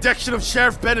under the protection of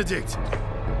Sheriff Benedict.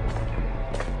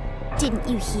 Didn't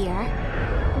you hear?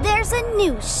 There's a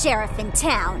new sheriff in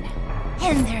town.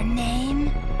 And their name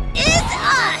is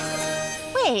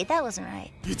us! Wait, that wasn't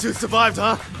right. You two survived,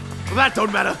 huh? Well, that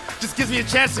don't matter. Just gives me a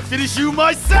chance to finish you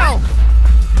myself!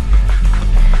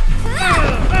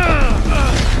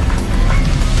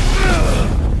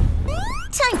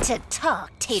 Time to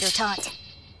talk, Tater Tot.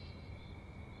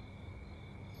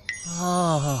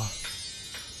 Oh.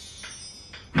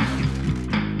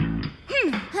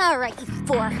 All right, you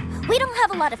four. We don't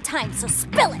have a lot of time, so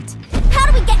spill it. How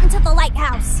do we get into the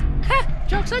lighthouse? Ha!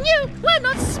 Joke's on you. We're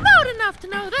not smart enough to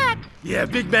know that. Yeah,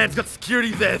 big man's got security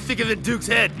there thicker than Duke's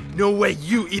head. No way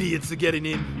you idiots are getting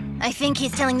in. I think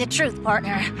he's telling the truth,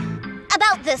 partner.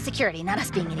 About the security, not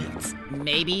us being idiots.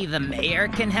 Maybe the mayor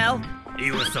can help? He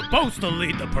was supposed to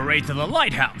lead the parade to the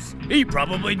lighthouse. He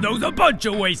probably knows a bunch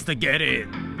of ways to get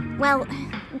in. Well,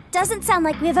 doesn't sound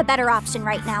like we have a better option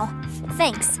right now.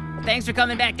 Thanks. Thanks for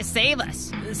coming back to save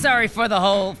us. Sorry for the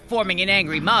whole forming an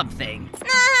angry mob thing.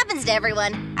 Happens to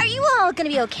everyone. Are you all gonna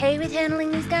be okay with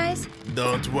handling these guys?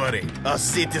 Don't worry. Us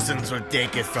citizens will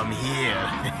take it from here.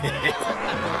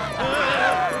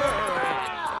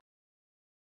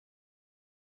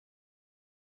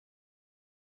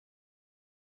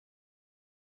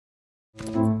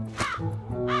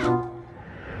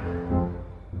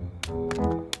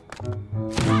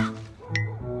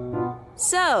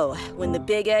 So, when the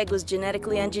Big Egg was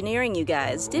genetically engineering you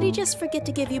guys, did he just forget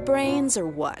to give you brains or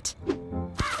what?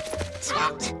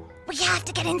 We have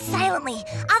to get in silently,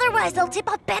 otherwise they'll tip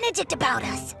off Benedict about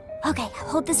us. Okay,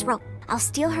 hold this rope. I'll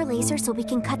steal her laser so we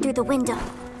can cut through the window.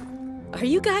 Are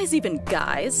you guys even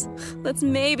guys? Let's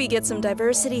maybe get some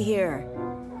diversity here.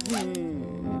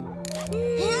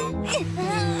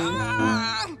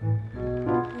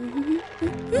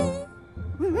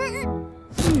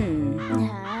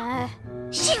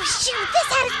 Shoo, shoo! This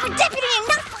hat is for deputy and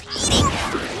not for eating!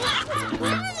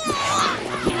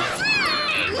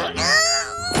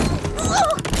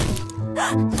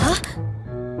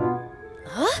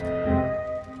 Huh?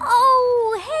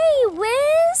 Oh, hey,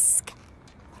 Whisk!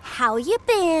 How you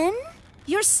been?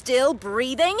 You're still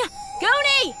breathing?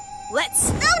 Goni!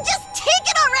 Let's... No, just take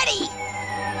it already!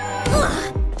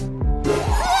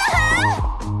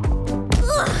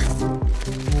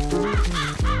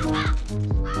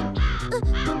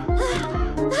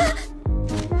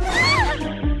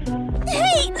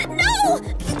 Hey, no!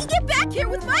 Get back here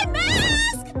with my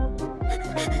mask!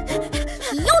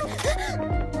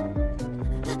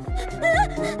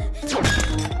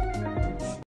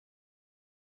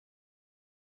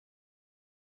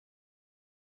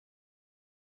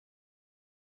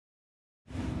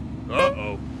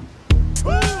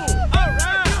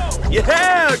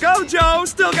 go, Joe.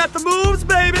 Still got the moves,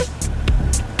 baby.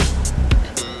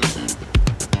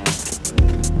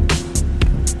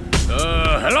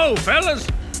 Hello, fellas.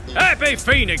 Happy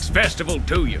Phoenix Festival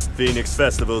to you. Phoenix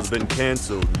Festival's been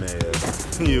canceled, Mayor.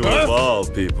 You of all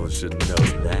people should know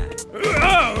that.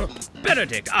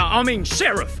 Benedict, I mean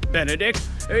Sheriff Benedict.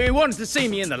 He wanted to see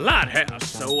me in the lighthouse,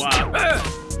 so,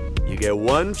 You get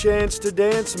one chance to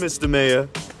dance, Mr. Mayor.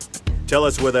 Tell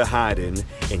us where they're hiding,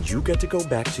 and you get to go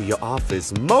back to your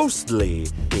office mostly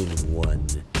in one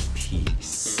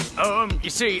piece. You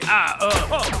see, hey, ha!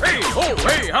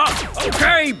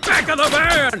 Okay, back of the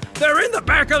van! They're in the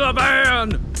back of the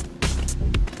van!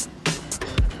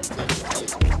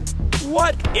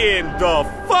 What in the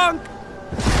funk?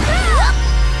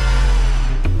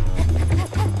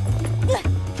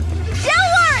 Don't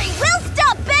worry, we'll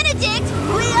stop Benedict!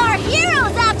 We are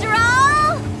heroes after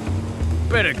all!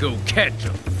 Better go catch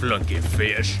a flunky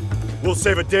fish. We'll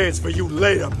save a dance for you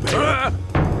later, Mayor.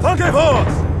 Funky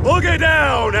Force, boogie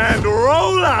down and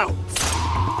roll out!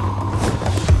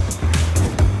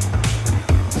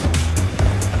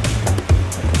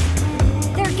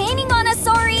 They're gaining on us,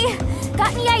 sorry.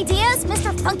 Got any ideas,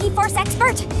 Mr. Funky Force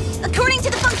expert? According to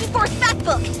the Funky Force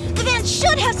Factbook, the van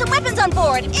should have some weapons on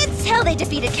board. It's how they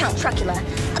defeated Count Trucula.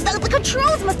 The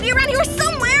controls must be around here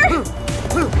somewhere!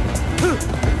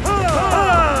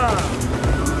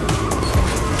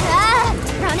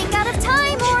 Running out of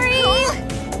time, Ori!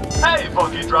 Hey,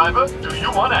 Funky Driver, do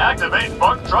you want to activate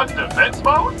Funk Truck Defense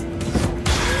Mode?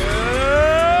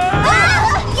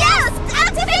 Yes!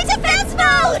 Activate defense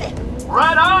mode!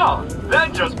 Right on!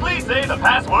 Then just please say the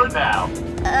password now.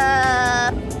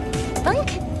 Funk?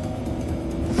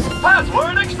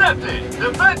 Password accepted!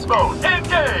 Defense mode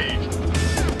engaged!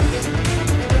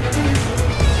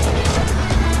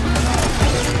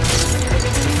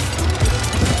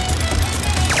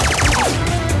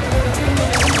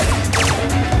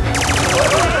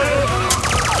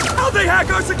 How'd they hack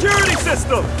our security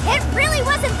system? It really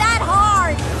wasn't that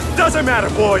hard! Doesn't matter,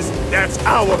 boys. That's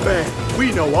our van.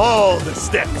 We know all the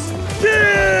steps.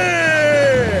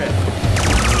 Yeah!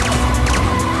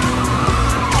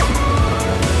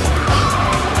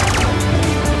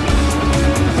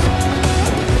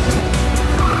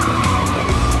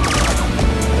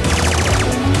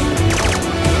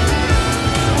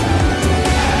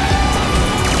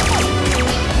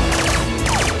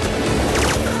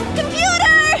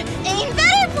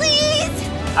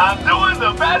 I'm doing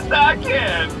the best I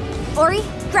can! Ori,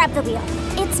 grab the wheel.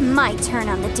 It's my turn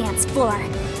on the dance floor.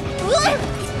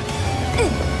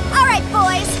 All right,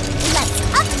 boys, let's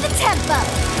up the tempo.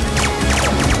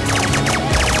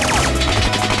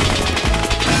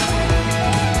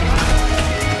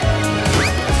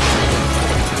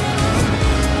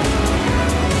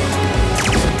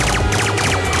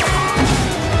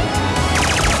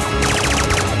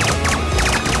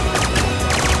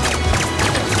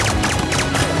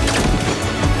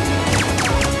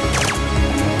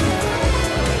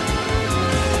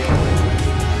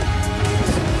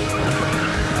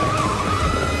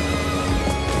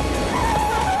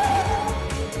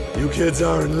 You kids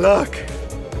are in luck.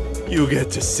 You get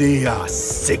to see our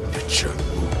signature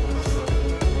move.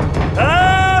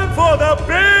 And for the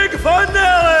big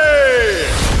finale!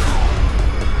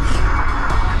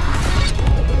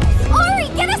 Ori,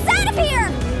 get us out of here!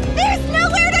 There's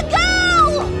nowhere to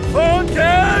go!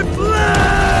 Funky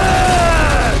Flash!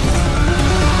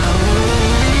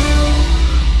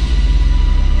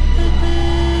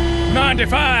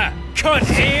 95, cut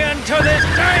into this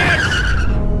dance!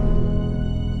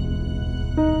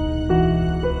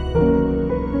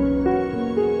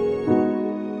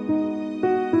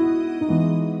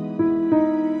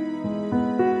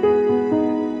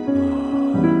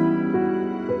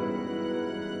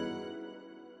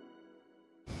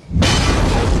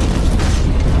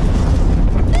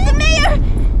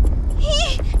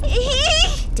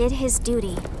 Did his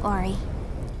duty, Ori.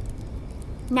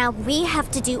 Now we have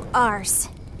to do ours.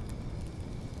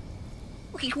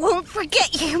 We won't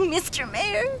forget you, Mr.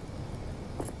 Mayor.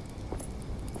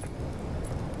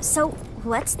 So,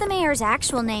 what's the mayor's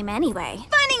actual name anyway?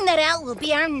 Finding that out will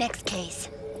be our next case.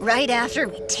 Right after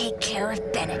we take care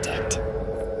of Benedict.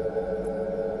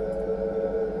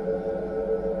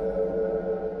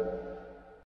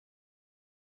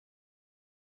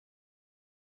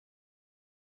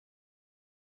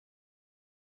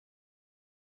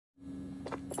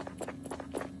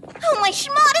 Oh, my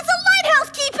schmott is a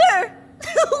lighthouse keeper!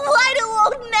 Why do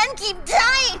old men keep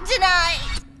dying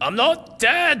tonight? I'm not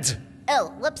dead!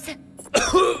 Oh, whoops.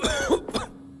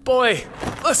 Boy,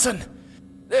 listen.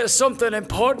 There's something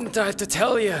important I have to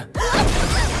tell you.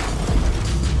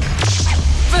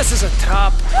 This is a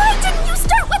trap. Why didn't you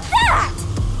start with that?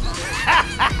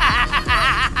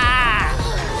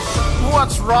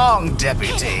 What's wrong,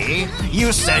 Deputy?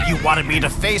 You said you wanted me to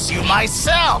face you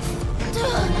myself.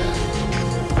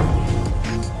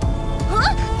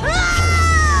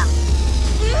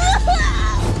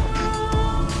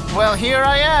 Well, here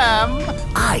I am.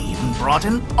 I even brought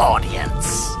an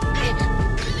audience.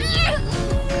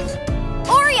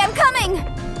 Ori, I'm coming!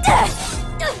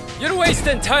 You're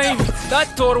wasting time.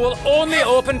 That door will only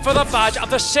open for the badge of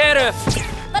the sheriff.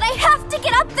 But I have to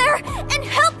get up there and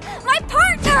help my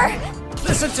partner!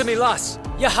 Listen to me, lass.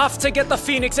 You have to get the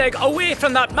Phoenix Egg away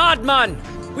from that madman.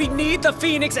 We need the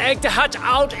Phoenix Egg to hatch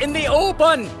out in the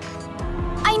open.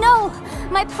 I know.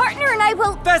 My partner and I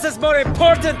will... This is more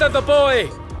important than the boy.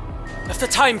 If the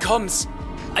time comes,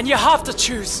 and you have to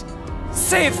choose,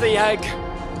 save the egg.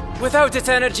 Without its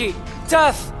energy,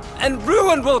 death and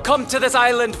ruin will come to this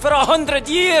island for 100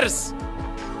 years.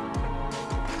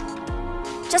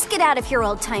 Just get out of here,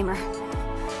 old-timer.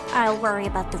 I'll worry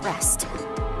about the rest.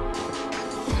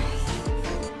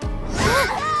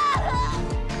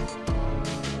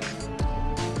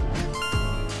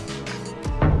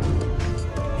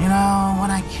 You know,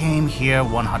 when I came here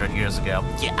 100 years ago,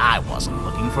 yeah, I wasn't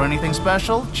looking for anything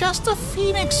special, just a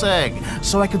Phoenix Egg,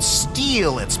 so I could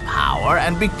steal its power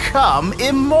and become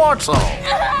immortal.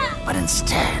 But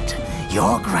instead,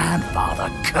 your grandfather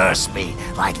cursed me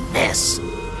like this.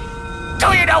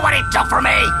 Do you know what he took from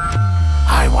me?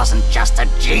 I wasn't just a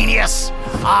genius.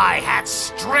 I had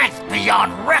strength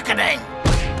beyond reckoning.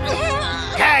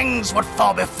 Gangs would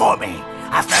fall before me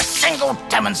after a single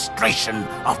demonstration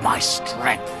of my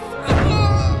strength.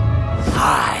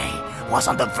 I was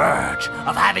on the verge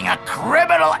of having a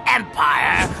criminal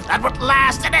empire that would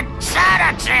last an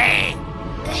eternity.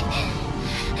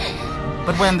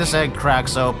 But when this egg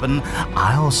cracks open,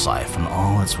 I'll siphon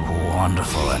all its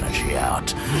wonderful energy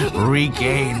out,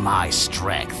 regain my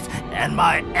strength, and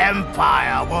my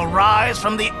empire will rise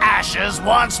from the ashes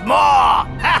once more!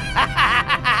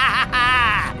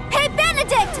 Hey,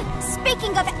 Benedict!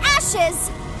 Speaking of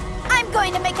ashes, I'm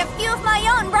going to make a few of my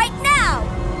own right now!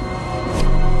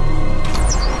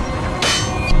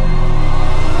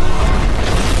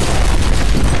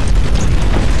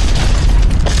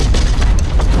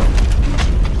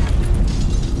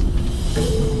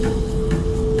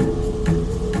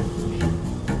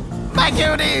 My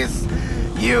cuties!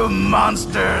 You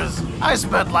monsters! I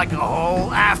spent like a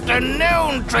whole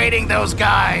afternoon trading those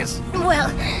guys! Well,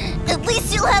 at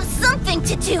least you'll have something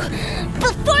to do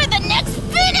before the next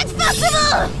Phoenix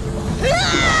Festival!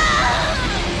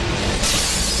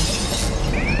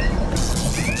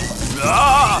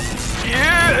 Ah!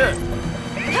 Yeah!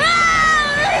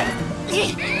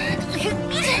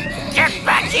 Get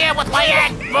back here with my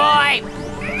egg, boy!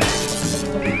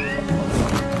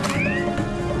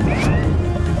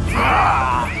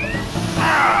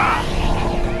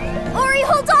 Ori,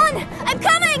 hold on! I'm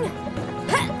coming!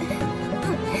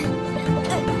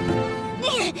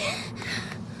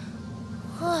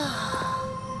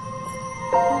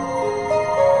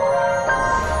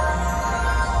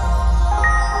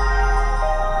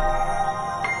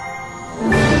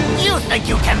 You think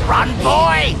you can run,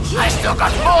 boy? I still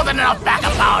got more than enough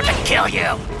backup power to kill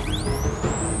you!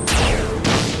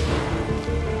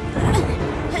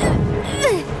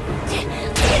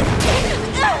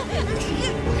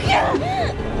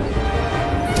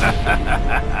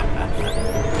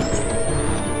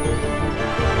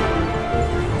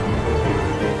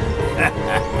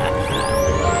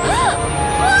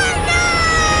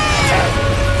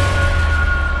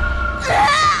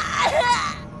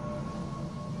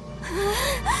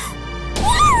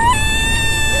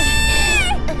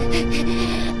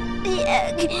 The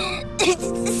egg.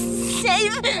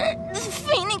 Save the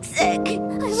Phoenix Egg. I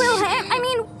will. I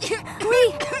mean,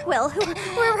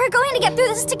 we're going to get through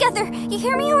this together. You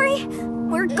hear me, Ori?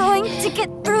 We're going to get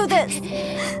through this.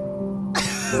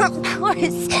 Of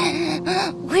course.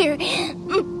 We're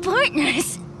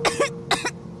partners.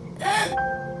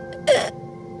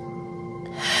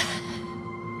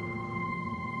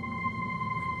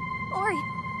 Ori.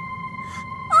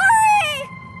 Ori!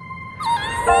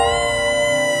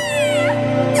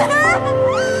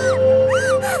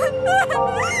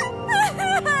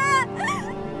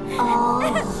 All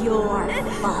your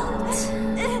fault.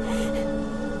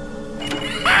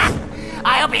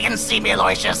 I hope you can see me,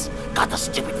 Aloysius. Got the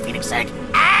stupid Phoenix Egg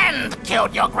and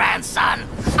killed your grandson.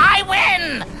 I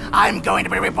win! I'm going to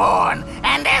be reborn,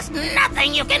 and there's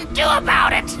nothing you can do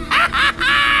about it.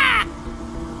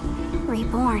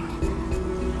 Reborn.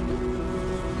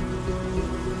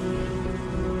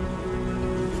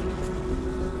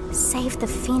 Save the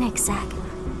Phoenix Egg.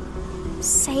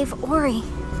 save Ori.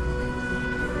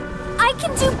 I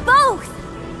can do both!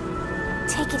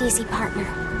 Take it easy, partner.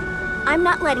 I'm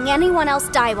not letting anyone else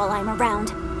die while I'm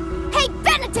around. Hey,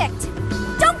 Benedict!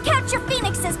 Don't count your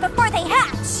phoenixes before they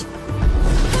hatch!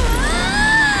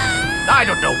 I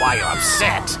don't know why you're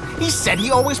upset. He said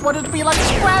he always wanted to be like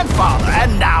his grandfather,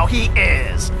 and now he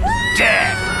is.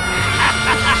 Dead.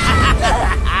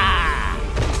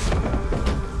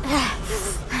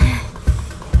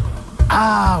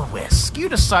 Ah, Whisk, you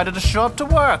decided to show up to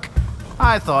work.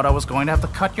 I thought I was going to have to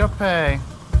cut your pay.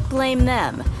 Blame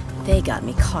them. They got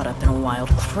me caught up in a wild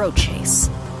crow chase.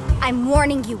 I'm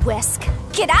warning you, Whisk.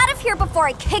 Get out of here before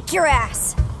I kick your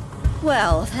ass!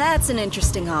 Well, that's an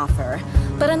interesting offer.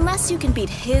 But unless you can beat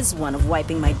his one of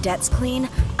wiping my debts clean,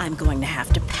 I'm going to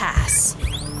have to pass.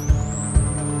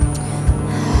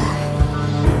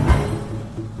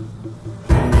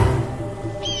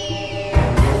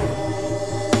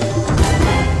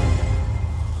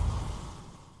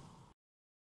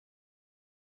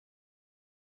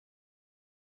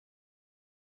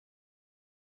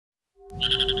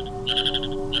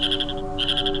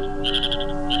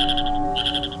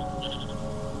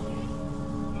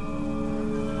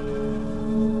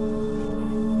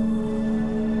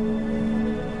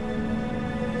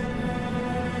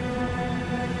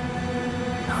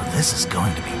 This is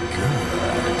going to be good.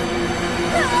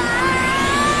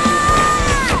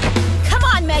 Come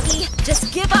on, Maggie!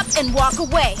 Just give up and walk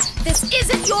away. This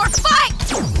isn't your fight!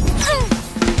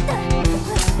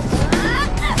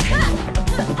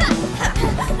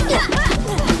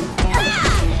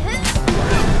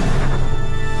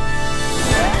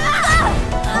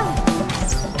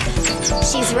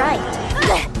 She's right.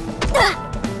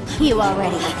 You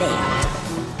already failed.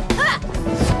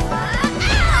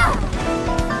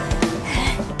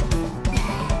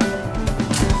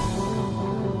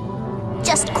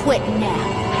 Just quit now.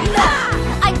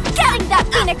 I'm getting that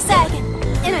Phoenix Egg!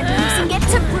 And I'm using it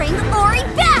to bring Ori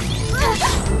back!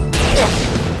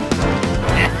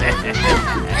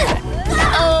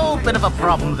 Oh, bit of a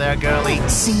problem there, girlie.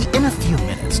 See, in a few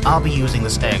minutes, I'll be using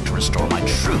this egg to restore my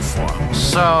true form.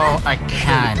 So, I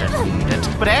kinda need it.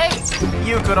 But hey,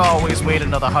 you could always wait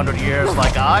another 100 years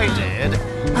like I did.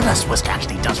 Unless Whisk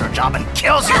actually does her job and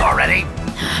kills you already.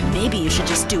 Maybe you should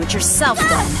just do it yourself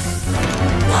then.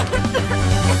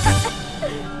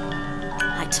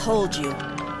 I told you.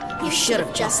 You should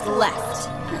have just left.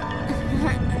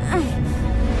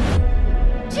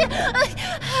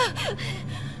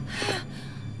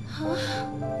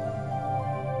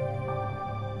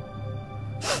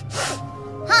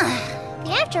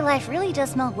 The afterlife really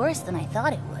does smell worse than I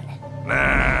thought it would.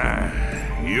 Nah,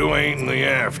 you ain't in the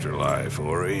afterlife,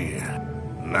 Ori.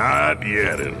 Not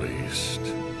yet, at least.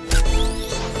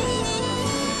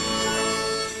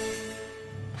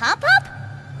 Pop-Pop?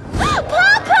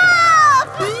 Pop-Pop!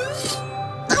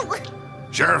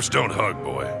 Sheriffs don't hug,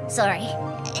 boy. Sorry.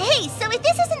 Hey, so if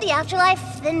this isn't the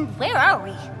afterlife, then where are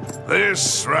we?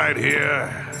 This right here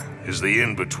is the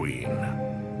in-between.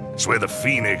 It's where the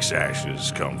Phoenix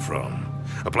ashes come from.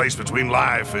 A place between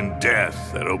life and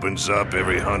death that opens up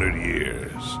every 100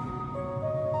 years.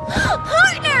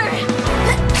 Partner!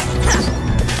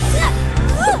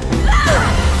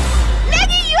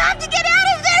 Maggie, you have to get out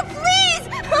of there, please!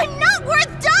 I'm not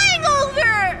worth dying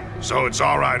over! So it's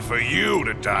all right for you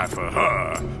to die for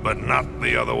her, but not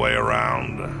the other way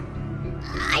around?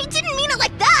 I didn't mean it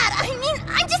like that. I mean,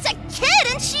 I'm just a kid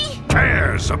and she...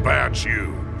 Cares about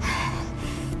you.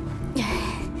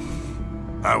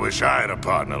 I wish I had a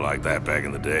partner like that back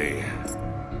in the day.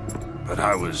 But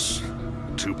I was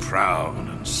too proud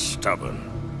and stubborn.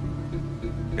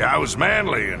 Yeah, I was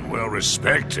manly and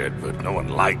well-respected, but no one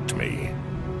liked me.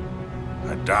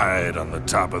 I died on the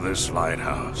top of this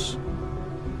lighthouse.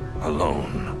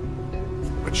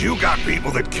 Alone. But you got people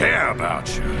that care about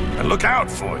you and look out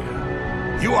for you.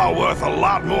 You are worth a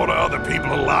lot more to other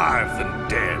people alive than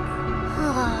dead.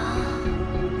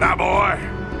 Now, boy,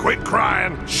 quit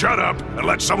crying, shut up, and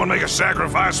let someone make a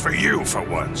sacrifice for you for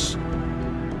once.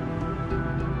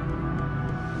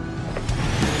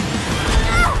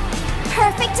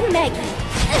 Perfect Maggie.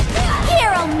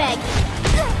 Hero Maggie.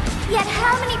 Yet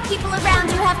how many people around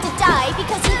you have to die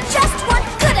because you just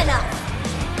weren't good enough?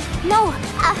 No,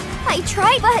 I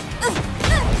try, but...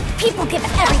 people give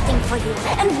everything for you,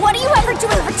 and what do you ever do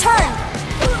in return?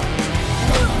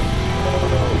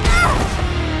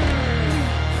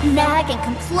 Nag and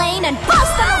complain and boss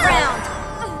them around!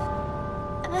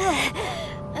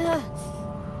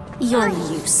 You're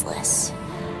useless.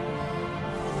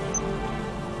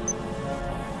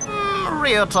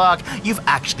 Real talk, you've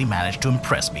actually managed to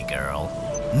impress me, girl.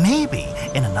 Maybe,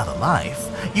 in another life,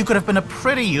 you could have been a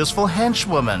pretty useful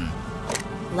henchwoman.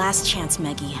 Last chance,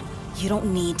 Meggie. You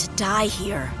don't need to die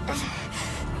here.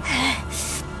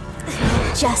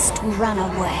 Just run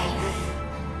away.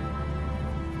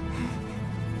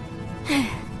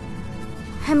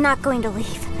 I'm not going to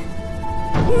leave.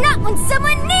 Not when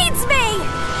someone needs me!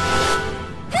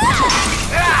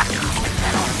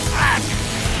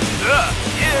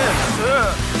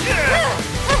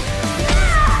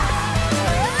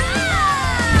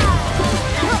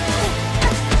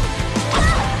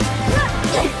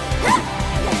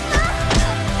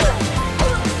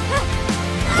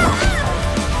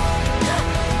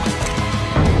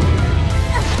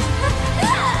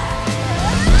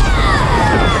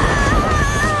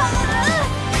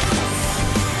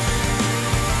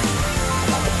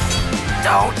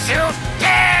 Don't you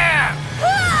dare!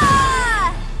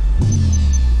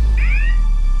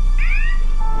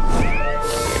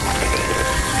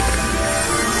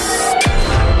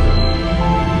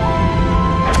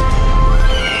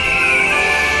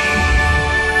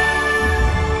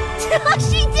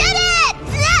 She did it!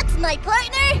 That's my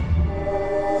partner!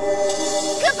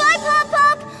 Goodbye,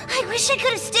 Pop-Pop! I wish I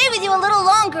could have stayed with you a little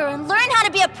longer and learned how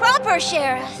to be a proper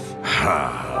sheriff.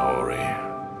 Ori.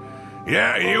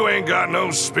 Yeah, you ain't got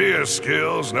no spear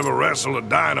skills, never wrestled a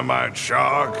dynamite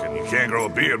shark, and you can't grow a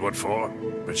beard, what for?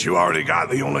 But you already got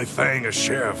the only thing a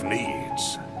sheriff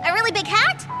needs. A really big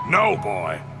hat? No,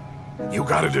 boy. You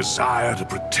got a desire to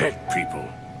protect people.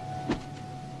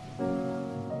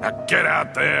 Now get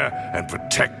out there and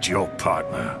protect your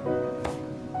partner.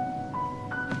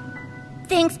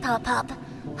 Thanks, Pop-Pop.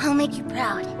 I'll make you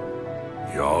proud.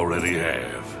 You already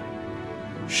have,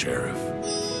 Sheriff.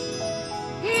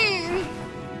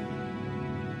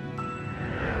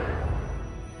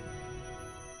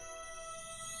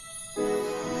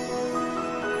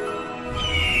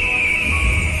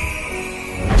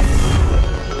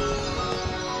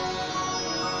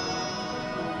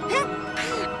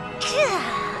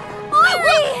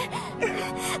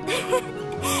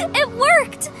 It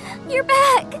worked! You're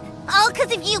back! All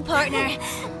because of you, partner.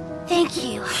 Thank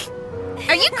you.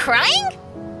 Are you crying?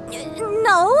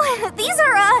 No, these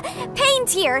are, pain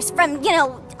tears from,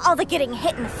 all the getting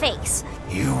hit in the face.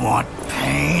 You want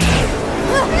pain?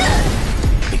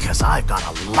 Because I've got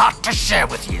a lot to share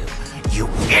with you. You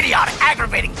idiotic,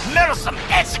 aggravating, meddlesome,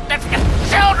 insignificant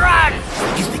children!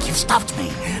 You think you've stopped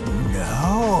me?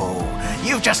 No.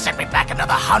 You've just sent me back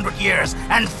another 100 years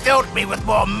and filled me with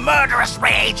more murderous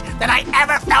rage than I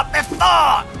ever felt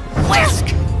before! Whisk!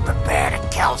 Prepare to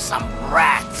kill some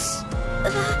rats!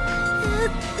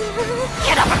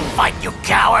 Get up and fight, you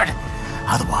coward!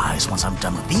 Otherwise, once I'm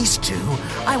done with these two,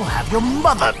 I will have your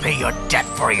mother pay your debt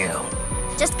for you.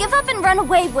 Just give up and run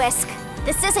away, Whisk.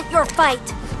 This isn't your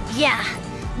fight. Yeah,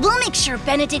 we'll make sure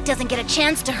Benedict doesn't get a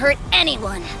chance to hurt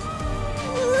anyone.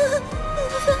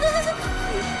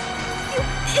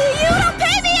 You don't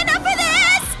pay me enough for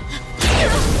this!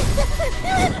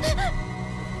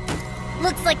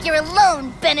 Looks like you're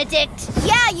alone, Benedict.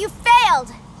 Yeah, you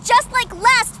failed! Just like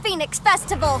last Phoenix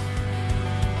Festival.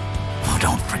 Oh,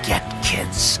 don't forget,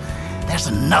 kids. There's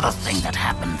another thing that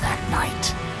happened that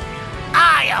night.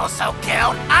 I also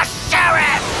killed a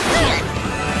sheriff!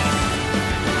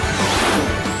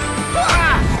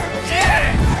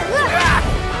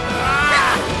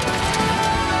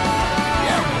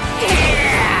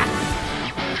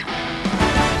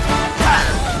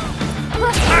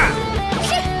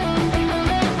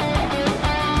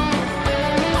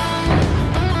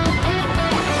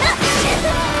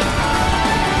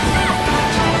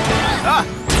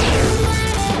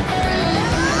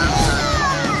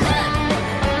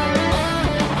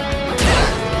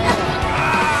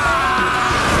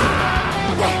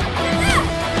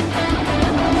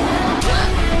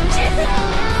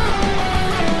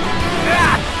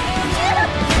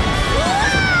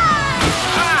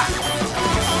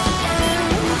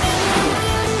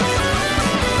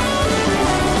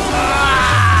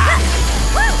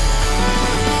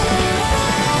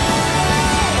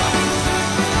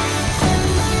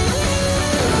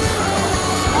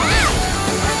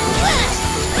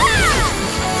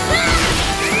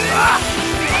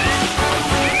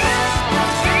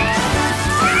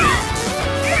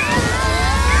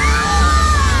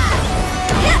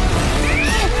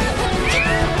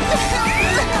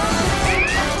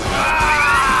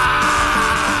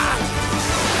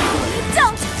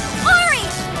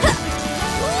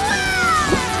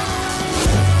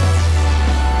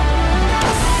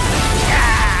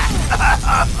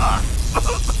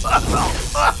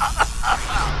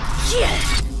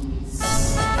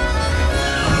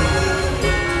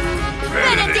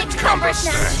 Benedict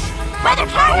Cumbersnatch! by the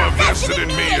power vested in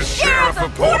me as Sheriff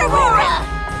of Port Aurora,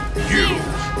 you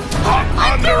are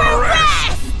under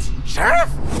arrest! Sheriff?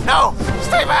 No!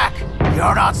 Stay back!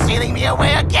 You're not sealing me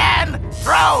away again!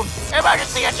 Drone!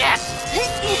 Emergency eject!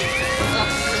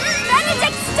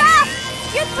 Benedict, stop!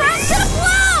 You're thrown to the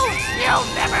blow! You'll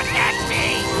never catch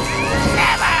me!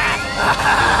 Never!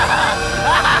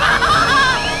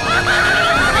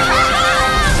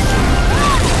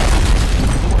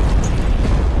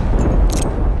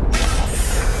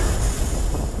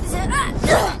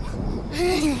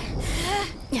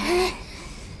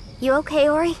 You okay,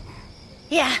 Ori?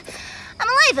 Yeah, I'm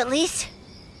alive at least.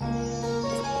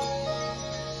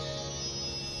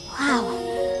 Wow.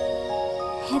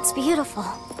 It's beautiful.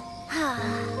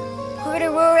 Port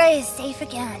Aurora is safe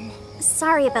again.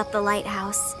 Sorry about the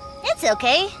lighthouse. It's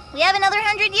okay. We have another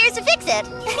 100 years to fix it.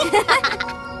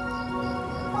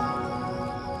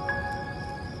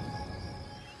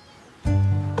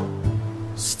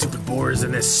 Stupid boars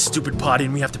in this stupid potty,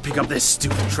 and we have to pick up this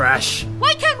stupid trash.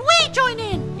 Why can't we join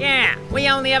in? Yeah, we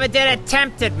only ever did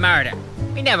attempted murder.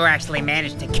 We never actually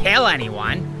managed to kill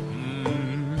anyone.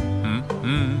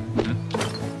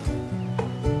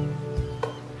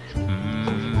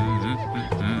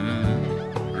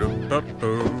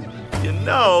 You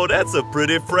know, that's a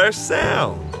pretty fresh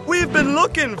sound. We've been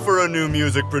looking for a new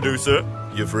music producer.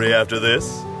 You free after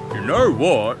this? You know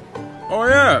what?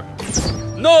 I am.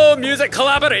 No music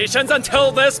collaborations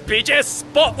until this beach is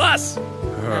spotless!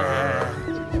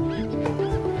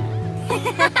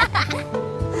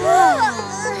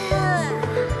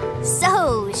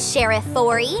 So, Sheriff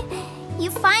Ori, you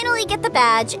finally get the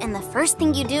badge, and the first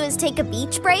thing you do is take a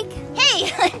beach break?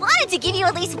 Hey, I wanted to give you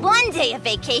at least one day of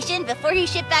vacation before you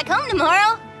ship back home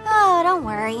tomorrow. Oh, don't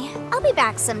worry. I'll be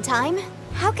back sometime.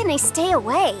 How can I stay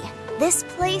away? This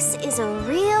place is a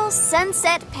real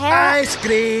sunset Ice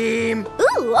cream!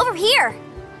 Ooh, over here!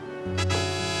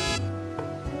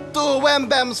 2 Wham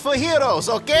Bams for heroes,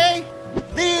 okay?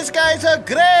 These guys are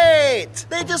great!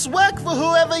 They just work for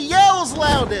whoever yells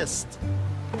loudest.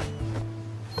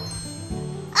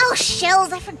 Oh,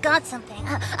 shells, I forgot something.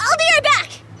 I'll be right back!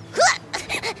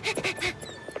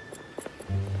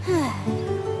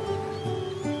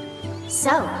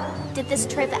 So, did this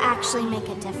trip actually make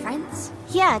a difference?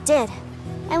 Yeah, it did.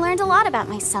 I learned a lot about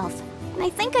myself, and I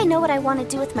think I know what I want to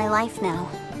do with my life now.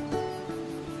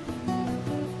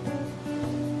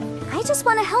 I just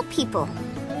want to help people.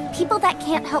 People that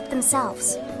can't help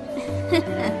themselves.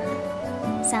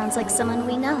 Sounds like someone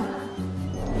we know.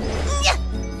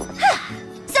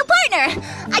 So, partner,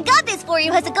 I got this for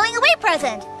you as a going-away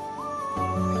present.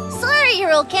 Sorry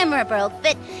your old camera broke,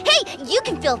 but hey, you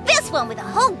can fill this one with a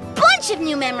whole bunch of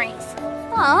new memories.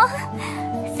 Aw,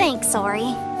 thanks,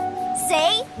 Ori.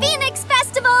 Say Phoenix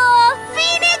Festival!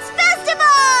 Phoenix Festival!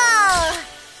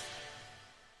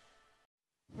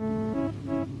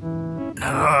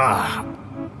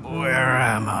 Where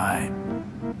am I?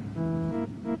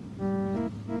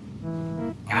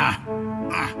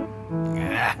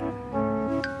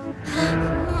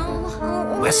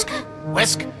 Whisk!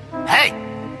 Whisk! Hey!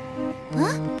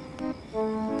 Huh?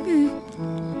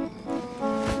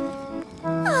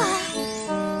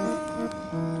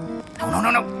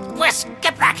 No! Whisk!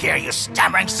 Get back here, you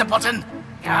stammering simpleton!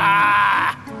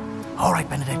 All right,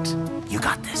 Benedict. You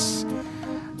got this.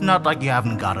 Not like you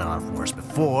haven't got it out worse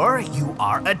before. You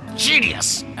are a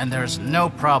genius, and there's no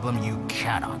problem you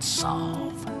cannot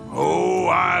solve. Oh,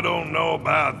 I don't know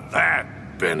about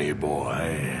that, Benny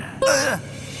boy.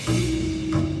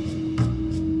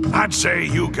 I'd say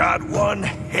you got one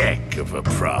heck of a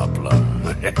problem.